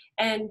people.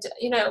 And,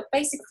 you know,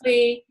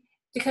 basically,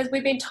 because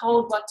we've been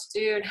told what to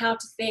do and how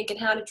to think and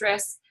how to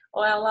dress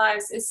all our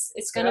lives,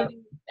 it's going to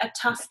be a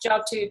tough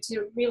job to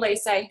really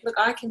say, look,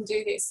 I can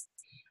do this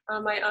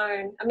on my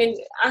own. I mean,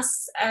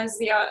 us as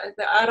the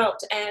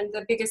adult and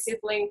the bigger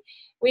sibling,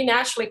 we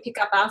naturally pick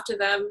up after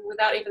them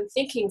without even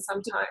thinking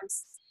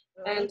sometimes.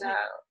 And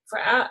for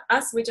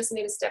us, we just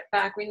need to step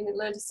back. We need to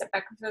learn to step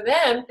back. For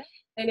them,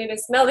 they need to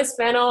smell this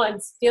Fennel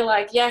and feel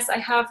like, yes, I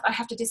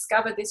have to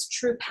discover this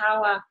true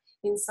power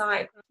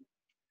inside.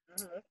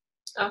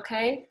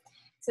 Okay,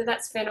 so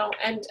that's Fennel.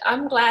 And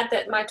I'm glad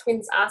that my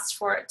twins asked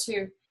for it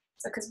too.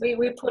 So because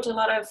we put a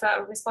lot of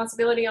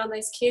responsibility on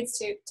these kids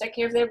to take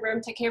care of their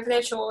room, take care of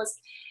their chores.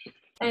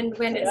 And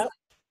when it's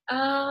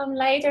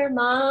later,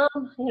 Mom,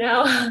 you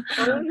know,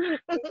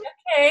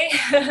 okay,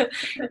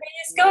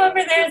 just go over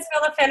there and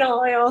smell the Fennel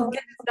oil,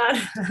 get it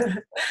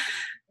done.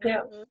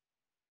 Yeah.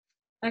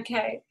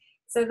 Okay,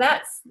 so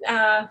that's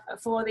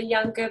for the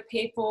younger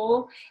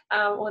people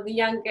or the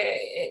younger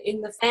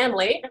in the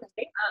family.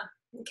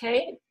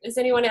 Okay, does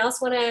anyone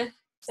else want to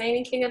say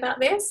anything about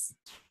this?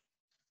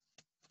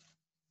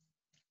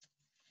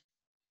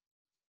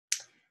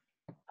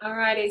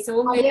 Alrighty, so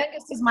we'll My move.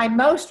 youngest is my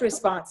most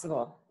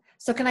responsible.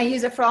 So can I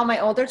use it for all my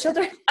older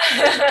children?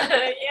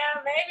 Yeah,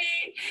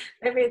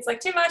 maybe it's like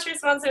too much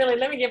responsibility.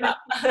 Let me give up.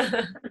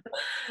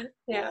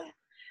 Yeah,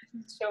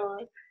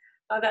 sure.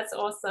 Oh, that's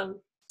awesome.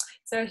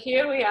 So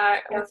here we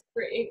are with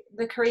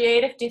the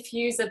Creative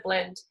Diffuser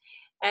blend.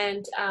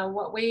 And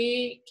what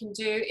we can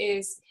do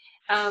is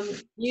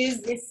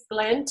use this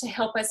blend to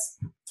help us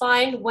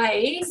find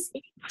ways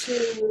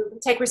to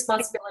take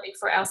responsibility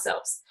for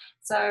ourselves.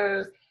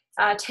 So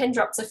 10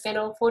 drops of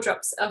fennel, 4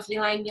 drops of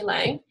ylang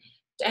ylang,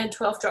 and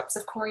 12 drops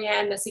of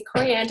coriander. See,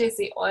 coriander is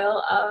the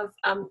oil of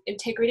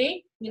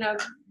integrity, you know,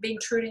 being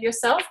true to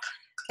yourself.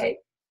 Okay,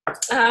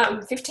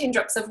 15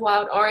 drops of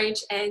wild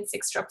orange and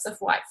 6 drops of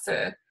white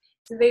fir.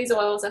 So these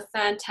oils are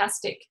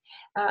fantastic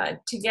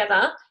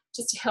together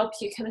just to help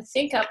you kind of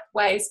think up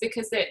ways,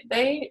 because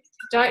they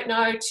don't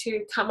know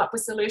to come up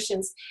with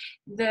solutions.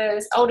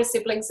 The older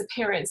siblings, the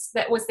parents,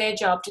 that was their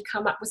job to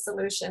come up with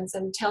solutions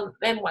and tell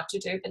them what to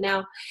do. But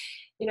now,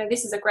 you know,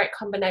 this is a great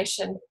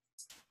combination.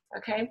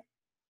 Okay.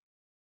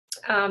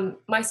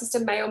 My sister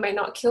may or may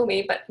not kill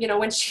me, but, you know,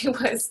 when she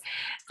was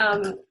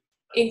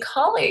in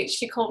college,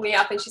 she called me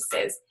up and she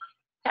says,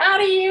 "How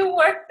do you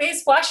work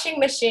this washing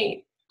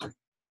machine?"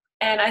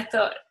 And I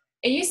thought,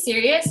 "Are you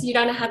serious? You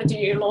don't know how to do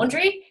your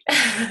laundry?"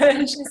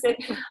 And she said,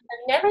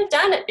 "I've never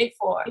done it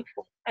before."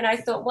 And I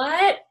thought,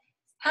 what?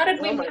 How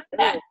did we miss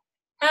that?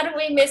 How did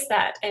we miss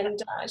that?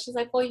 And she's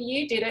like, "Well,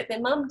 you did it,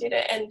 then Mum did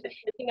it, and,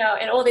 you know,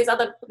 and all these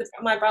other,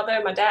 my brother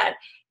and my dad."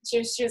 She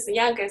was the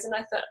youngest, and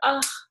I thought,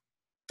 oh,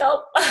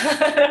 dope.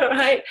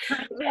 Right?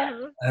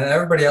 Yeah. And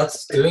everybody else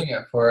is doing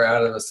it for her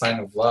out of a sign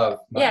of love,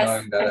 not Yes.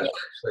 knowing that it's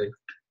actually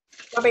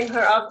Robbing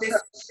her of this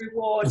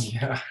reward.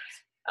 Yeah.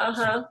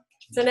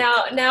 So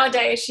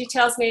nowadays she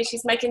tells me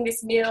she's making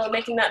this meal,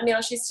 making that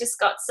meal. She's just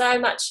got so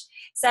much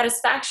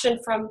satisfaction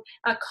from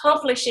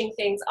accomplishing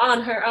things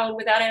on her own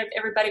without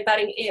everybody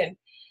butting in.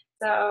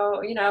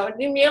 So, you know, I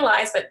didn't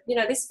realize, but, you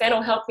know, this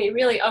Fennel helped me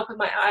really open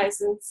my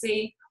eyes and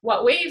see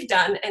what we've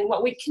done and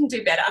what we can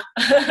do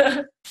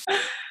better.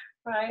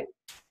 Right.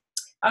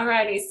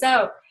 Alrighty.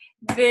 So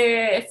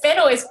the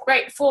Fennel is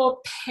great for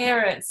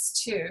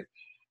parents too.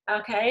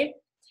 Okay.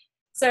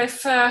 So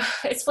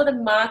it's for the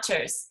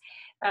martyrs.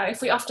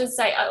 If we often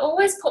say, "I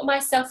always put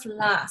myself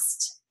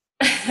last,"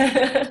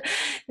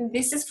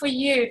 this is for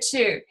you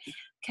too.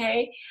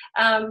 Okay.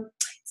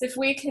 So if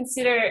we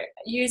consider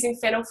using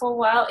Fennel for a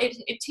while,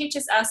 it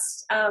teaches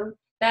us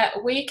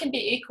that we can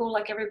be equal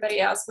like everybody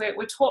else.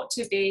 We're taught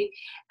to be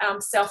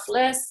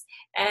selfless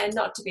and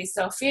not to be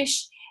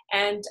selfish,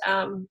 and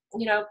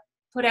you know,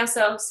 put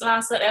ourselves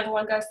last, let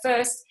everyone go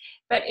first.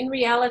 But in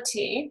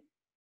reality,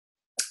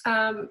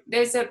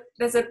 there's a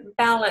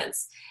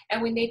balance,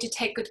 and we need to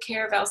take good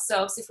care of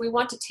ourselves. If we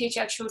want to teach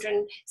our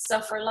children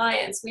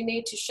self-reliance, we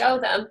need to show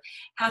them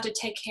how to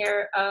take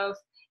care of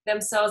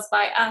themselves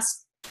by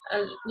us,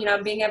 you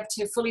know, being able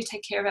to fully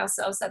take care of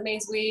ourselves. That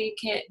means we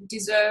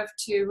deserve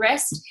to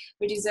rest,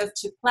 we deserve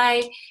to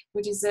play,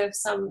 we deserve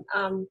some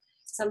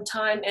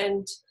time,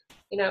 and,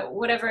 you know,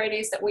 whatever it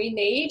is that we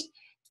need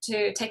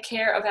to take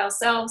care of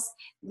ourselves,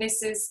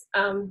 this is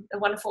a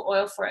wonderful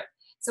oil for it.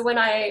 So when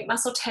I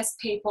muscle test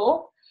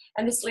people,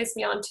 and this leads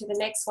me on to the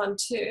next one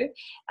too.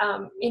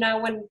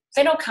 When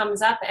Fennel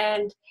comes up,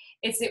 and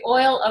it's the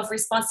oil of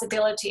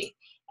responsibility,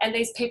 and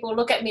these people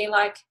look at me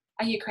like,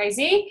 are you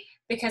crazy?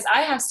 Because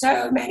I have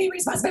so many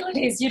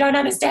responsibilities. You don't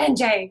understand,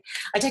 Jay.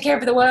 I take care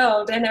of the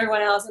world and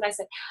everyone else. And I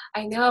said,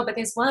 I know, but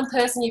there's one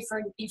person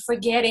you're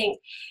forgetting,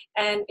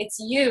 and it's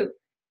you.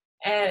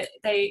 And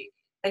they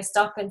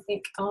stop and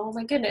think, oh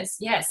my goodness,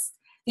 yes.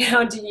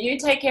 Do you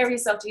take care of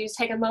yourself? Do you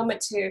take a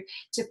moment to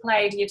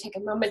play? Do you take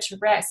a moment to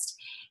rest?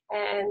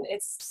 And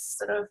it's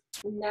sort of,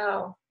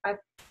 no, I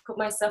put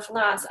myself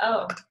last.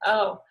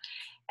 Oh.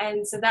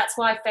 And so that's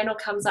why Fennel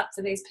comes up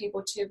for these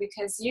people too,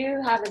 because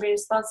you have the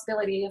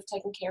responsibility of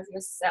taking care of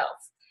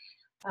yourself.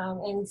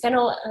 And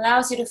Fennel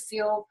allows you to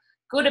feel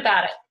good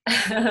about it.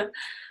 All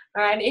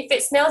right. And if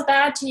it smells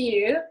bad to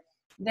you,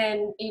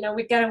 then,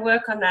 we've got to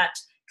work on that,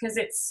 because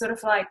it's sort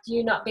of like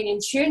you not being in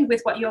tune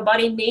with what your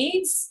body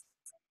needs.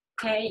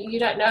 Okay. You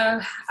don't know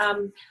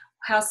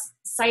how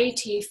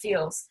satiety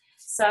feels.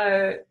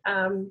 So,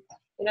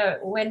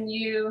 when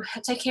you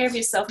take care of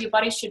yourself, your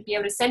body should be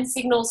able to send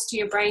signals to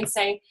your brain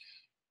saying,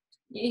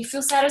 you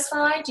feel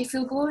satisfied, you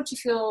feel good, you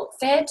feel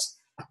fed,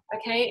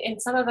 okay?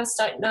 And some of us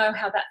don't know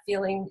how that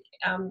feeling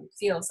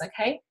feels,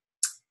 okay?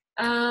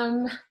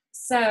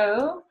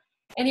 So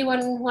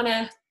anyone want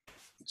to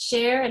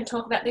share and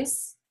talk about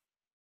this?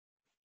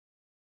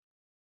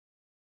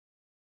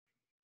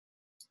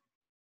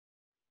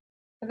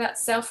 About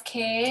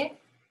self-care,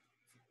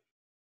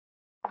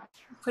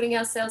 putting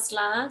ourselves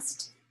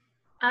last?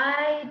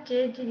 I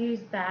did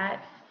use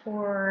that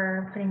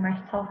for putting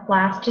myself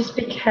last, just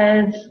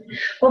because,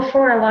 well,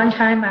 for a long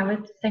time I was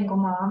a single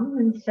mom,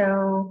 and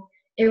so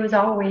it was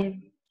always,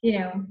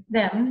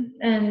 them,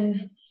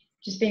 and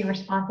just being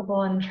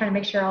responsible and trying to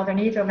make sure all their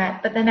needs were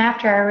met. But then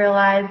after I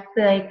realized,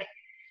 like,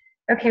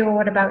 okay, well,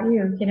 what about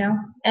you,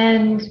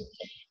 And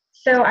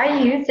so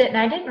I used it, and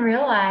I didn't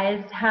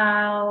realize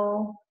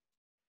how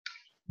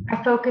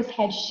my focus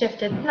had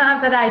shifted.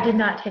 Not that I did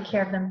not take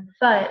care of them,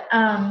 but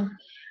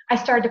I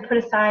started to put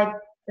aside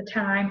the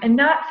time and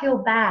not feel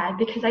bad,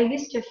 because I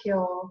used to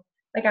feel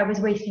like I was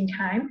wasting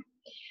time.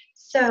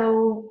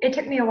 So it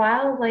took me a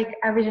while, like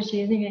I was just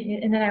using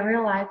it, and then I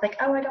realized, like,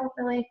 oh, I don't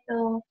really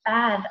feel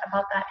bad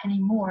about that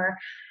anymore.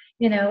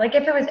 Like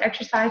if it was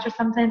exercise or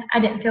something, I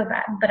didn't feel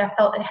bad, but I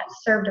felt it had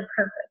served a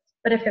purpose.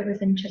 But if it was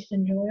just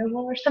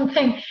enjoyable or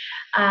something,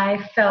 I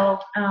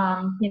felt,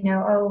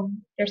 oh,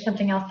 there's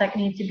something else that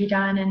needs to be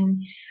done.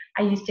 And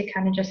I used to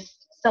kind of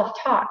just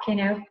self-talk,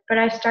 but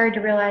I started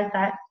to realize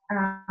that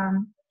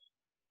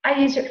I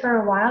used it for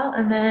a while,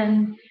 and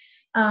then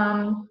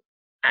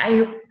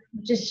I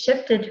just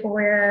shifted to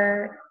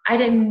where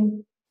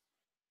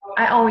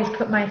I always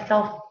put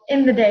myself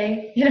in the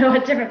day,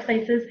 at different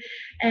places,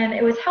 and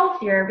it was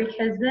healthier,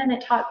 because then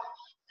it taught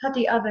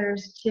the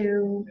others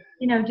to,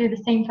 do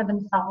the same for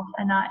themselves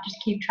and not just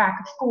keep track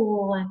of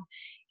school and,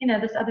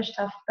 this other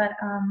stuff. But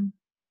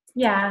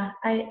yeah,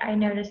 I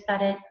noticed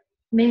that it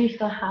made me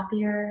feel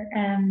happier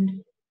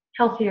and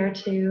healthier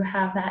to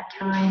have that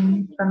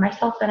time for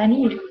myself that I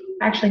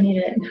actually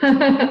need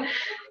it.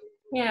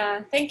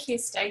 Yeah, thank you,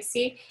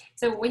 Stacey.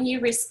 So when you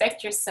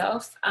respect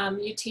yourself,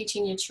 you're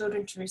teaching your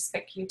children to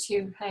respect you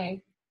too,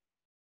 hey?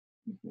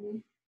 Mm-hmm.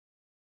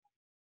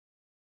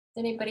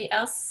 Anybody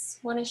else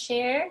want to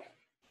share?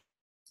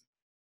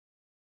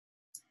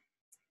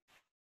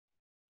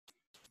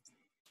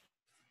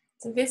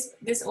 So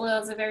this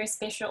oil is a very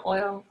special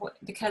oil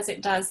because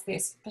it does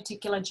this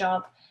particular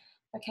job,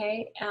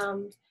 okay?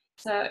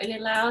 So it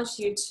allows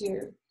you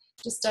to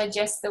just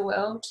digest the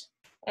world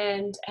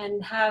and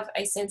have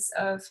a sense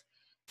of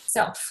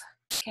self,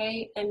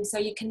 okay? And so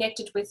you're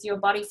connected with your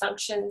body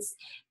functions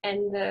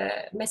and the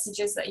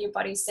messages that your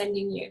body's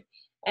sending you.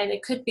 And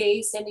it could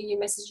be sending you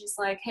messages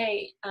like,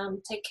 hey,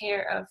 take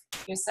care of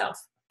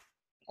yourself,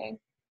 okay?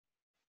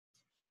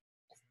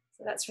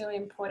 So that's really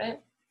important.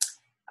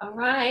 All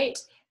right,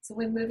 so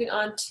we're moving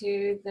on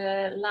to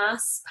the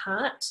last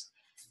part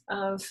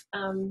of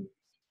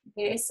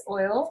this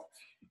oil.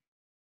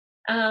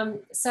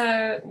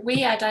 So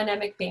we are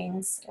dynamic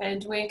beings,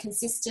 and we're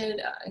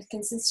consistent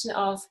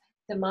of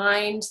the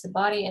mind, the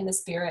body, and the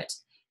spirit.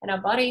 And our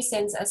body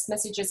sends us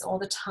messages all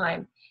the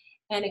time,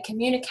 and it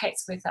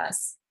communicates with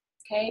us,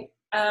 okay?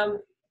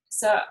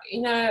 So,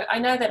 I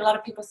know that a lot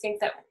of people think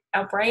that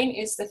our brain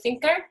is the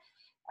thinker,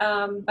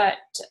 but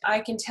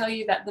I can tell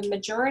you that the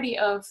majority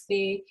of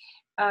the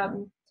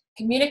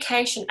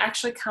communication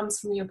actually comes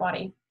from your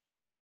body.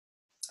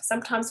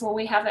 Sometimes when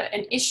we have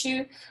an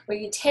issue,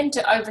 we tend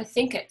to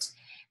overthink it.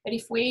 But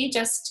if we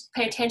just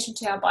pay attention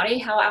to our body,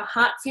 how our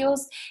heart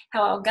feels,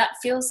 how our gut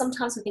feels,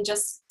 sometimes we can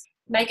just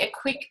make a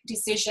quick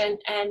decision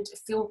and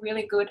feel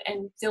really good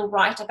and feel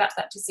right about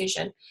that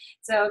decision.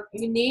 So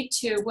you need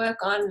to work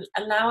on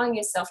allowing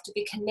yourself to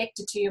be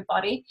connected to your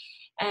body,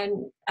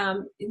 and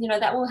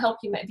that will help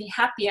you be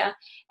happier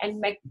and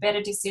make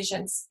better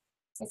decisions.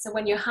 And so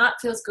when your heart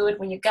feels good,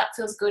 when your gut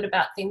feels good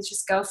about things,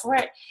 just go for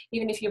it.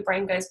 Even if your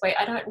brain goes, wait,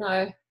 I don't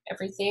know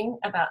everything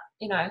about,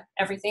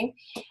 everything.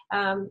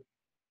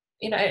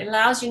 It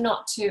allows you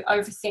not to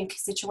overthink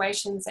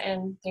situations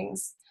and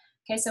things.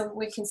 Okay, so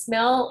we can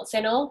smell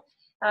fennel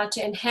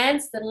to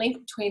enhance the link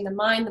between the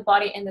mind, the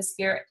body, and the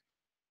spirit.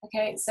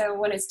 Okay, so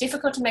when it's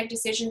difficult to make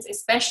decisions,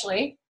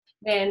 especially,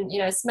 then, you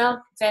know,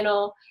 smell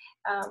fennel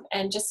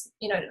and just,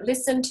 you know,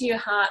 listen to your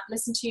heart,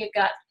 listen to your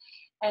gut,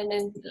 and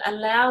then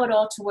allow it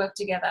all to work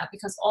together,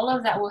 because all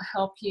of that will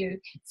help you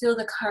feel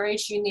the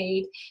courage you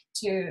need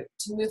to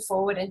move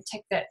forward and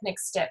take that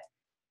next step.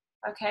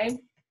 Okay.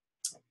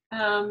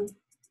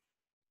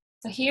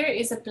 So here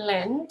is a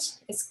blend.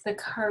 It's the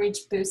courage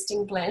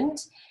boosting blend.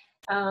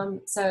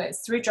 So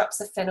it's 3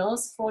 drops of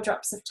phenols, 4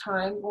 drops of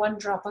thyme, 1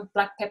 drop of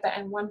black pepper,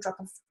 and 1 drop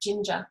of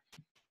ginger.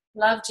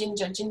 Love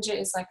ginger. Ginger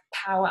is like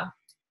power.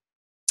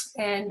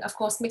 And of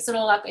course, mix it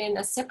all up in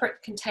a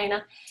separate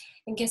container.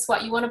 And guess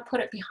what? You want to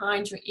put it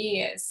behind your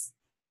ears,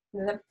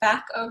 in the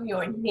back of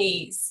your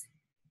knees.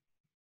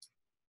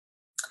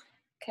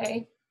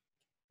 Okay.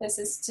 This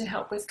is to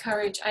help with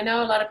courage. I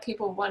know a lot of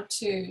people want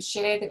to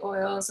share the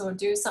oils or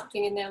do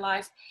something in their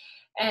life,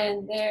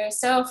 and they're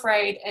so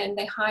afraid, and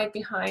they hide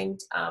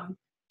behind,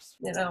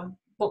 you know,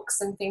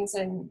 books and things,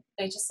 and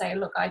they just say,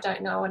 look, I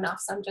don't know enough,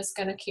 so I'm just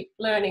going to keep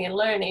learning and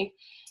learning.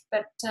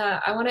 But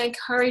I want to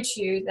encourage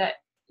you that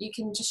you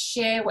can just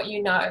share what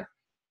you know.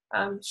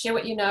 Share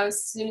what you know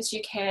as soon as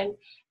you can,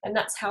 and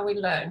that's how we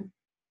learn.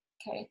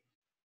 Okay.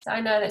 So I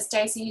know that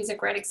Stacey is a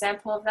great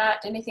example of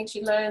that. Anything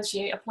she learns,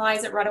 she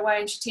applies it right away,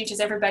 and she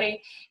teaches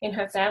everybody in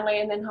her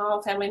family, and then her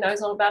whole family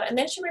knows all about it, and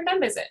then she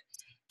remembers it.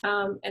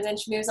 And then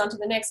she moves on to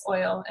the next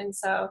oil. And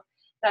so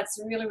that's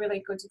a really,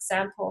 really good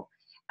example,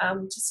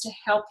 just to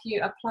help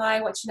you apply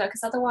what you know,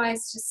 because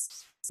otherwise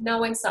just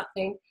knowing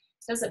something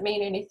doesn't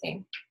mean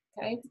anything.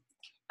 Okay.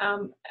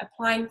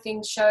 Applying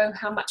things show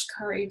how much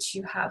courage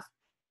you have.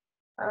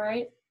 All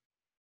right.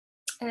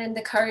 And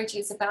the courage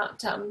is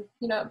about,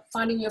 you know,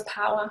 finding your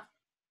power.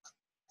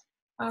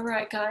 All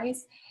right,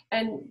 guys,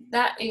 and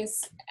that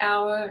is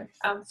our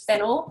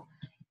fennel.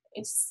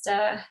 It's you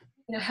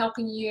know,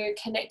 helping you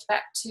connect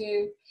back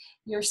to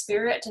your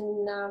spirit,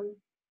 and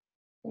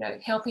you know,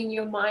 helping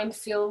your mind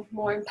feel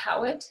more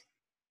empowered.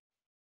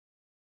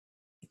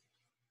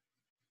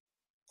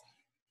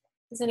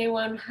 Does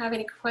anyone have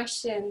any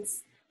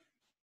questions?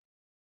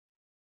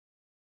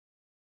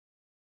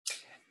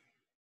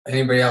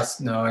 Anybody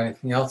else know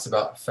anything else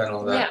about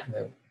fennel that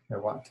Yeah. they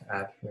want to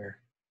add here?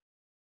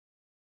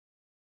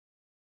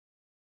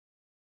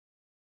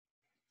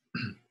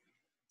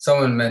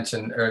 Someone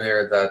mentioned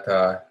earlier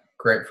that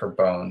great for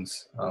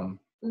bones.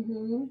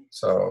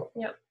 So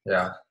Yep.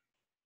 yeah,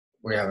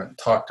 we haven't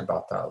talked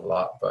about that a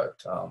lot,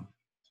 but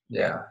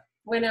yeah.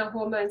 When our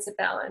hormones are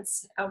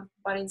balanced, our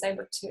body's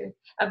able to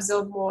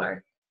absorb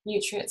more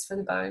nutrients for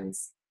the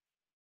bones.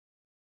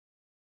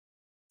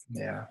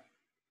 Yeah.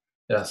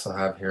 You also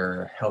have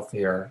your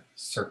healthier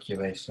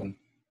circulation.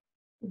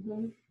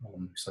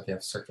 So if you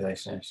have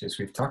circulation issues,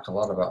 we've talked a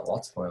lot about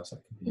lots of oils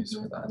that can be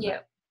used for that. Yeah.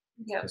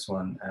 Yeah. There's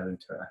one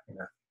added to it. I think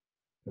that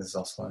this is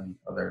also in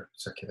other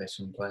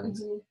circulation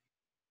blends.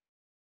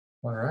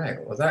 All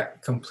right. Well,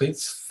 that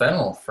completes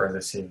fennel for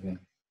this evening.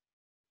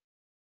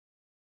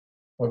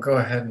 We'll go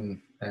ahead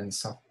and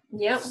stop.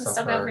 Yeah, we'll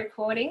stop our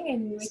recording,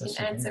 and we can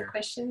session answer here.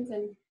 questions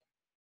and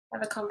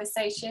have a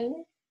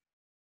conversation.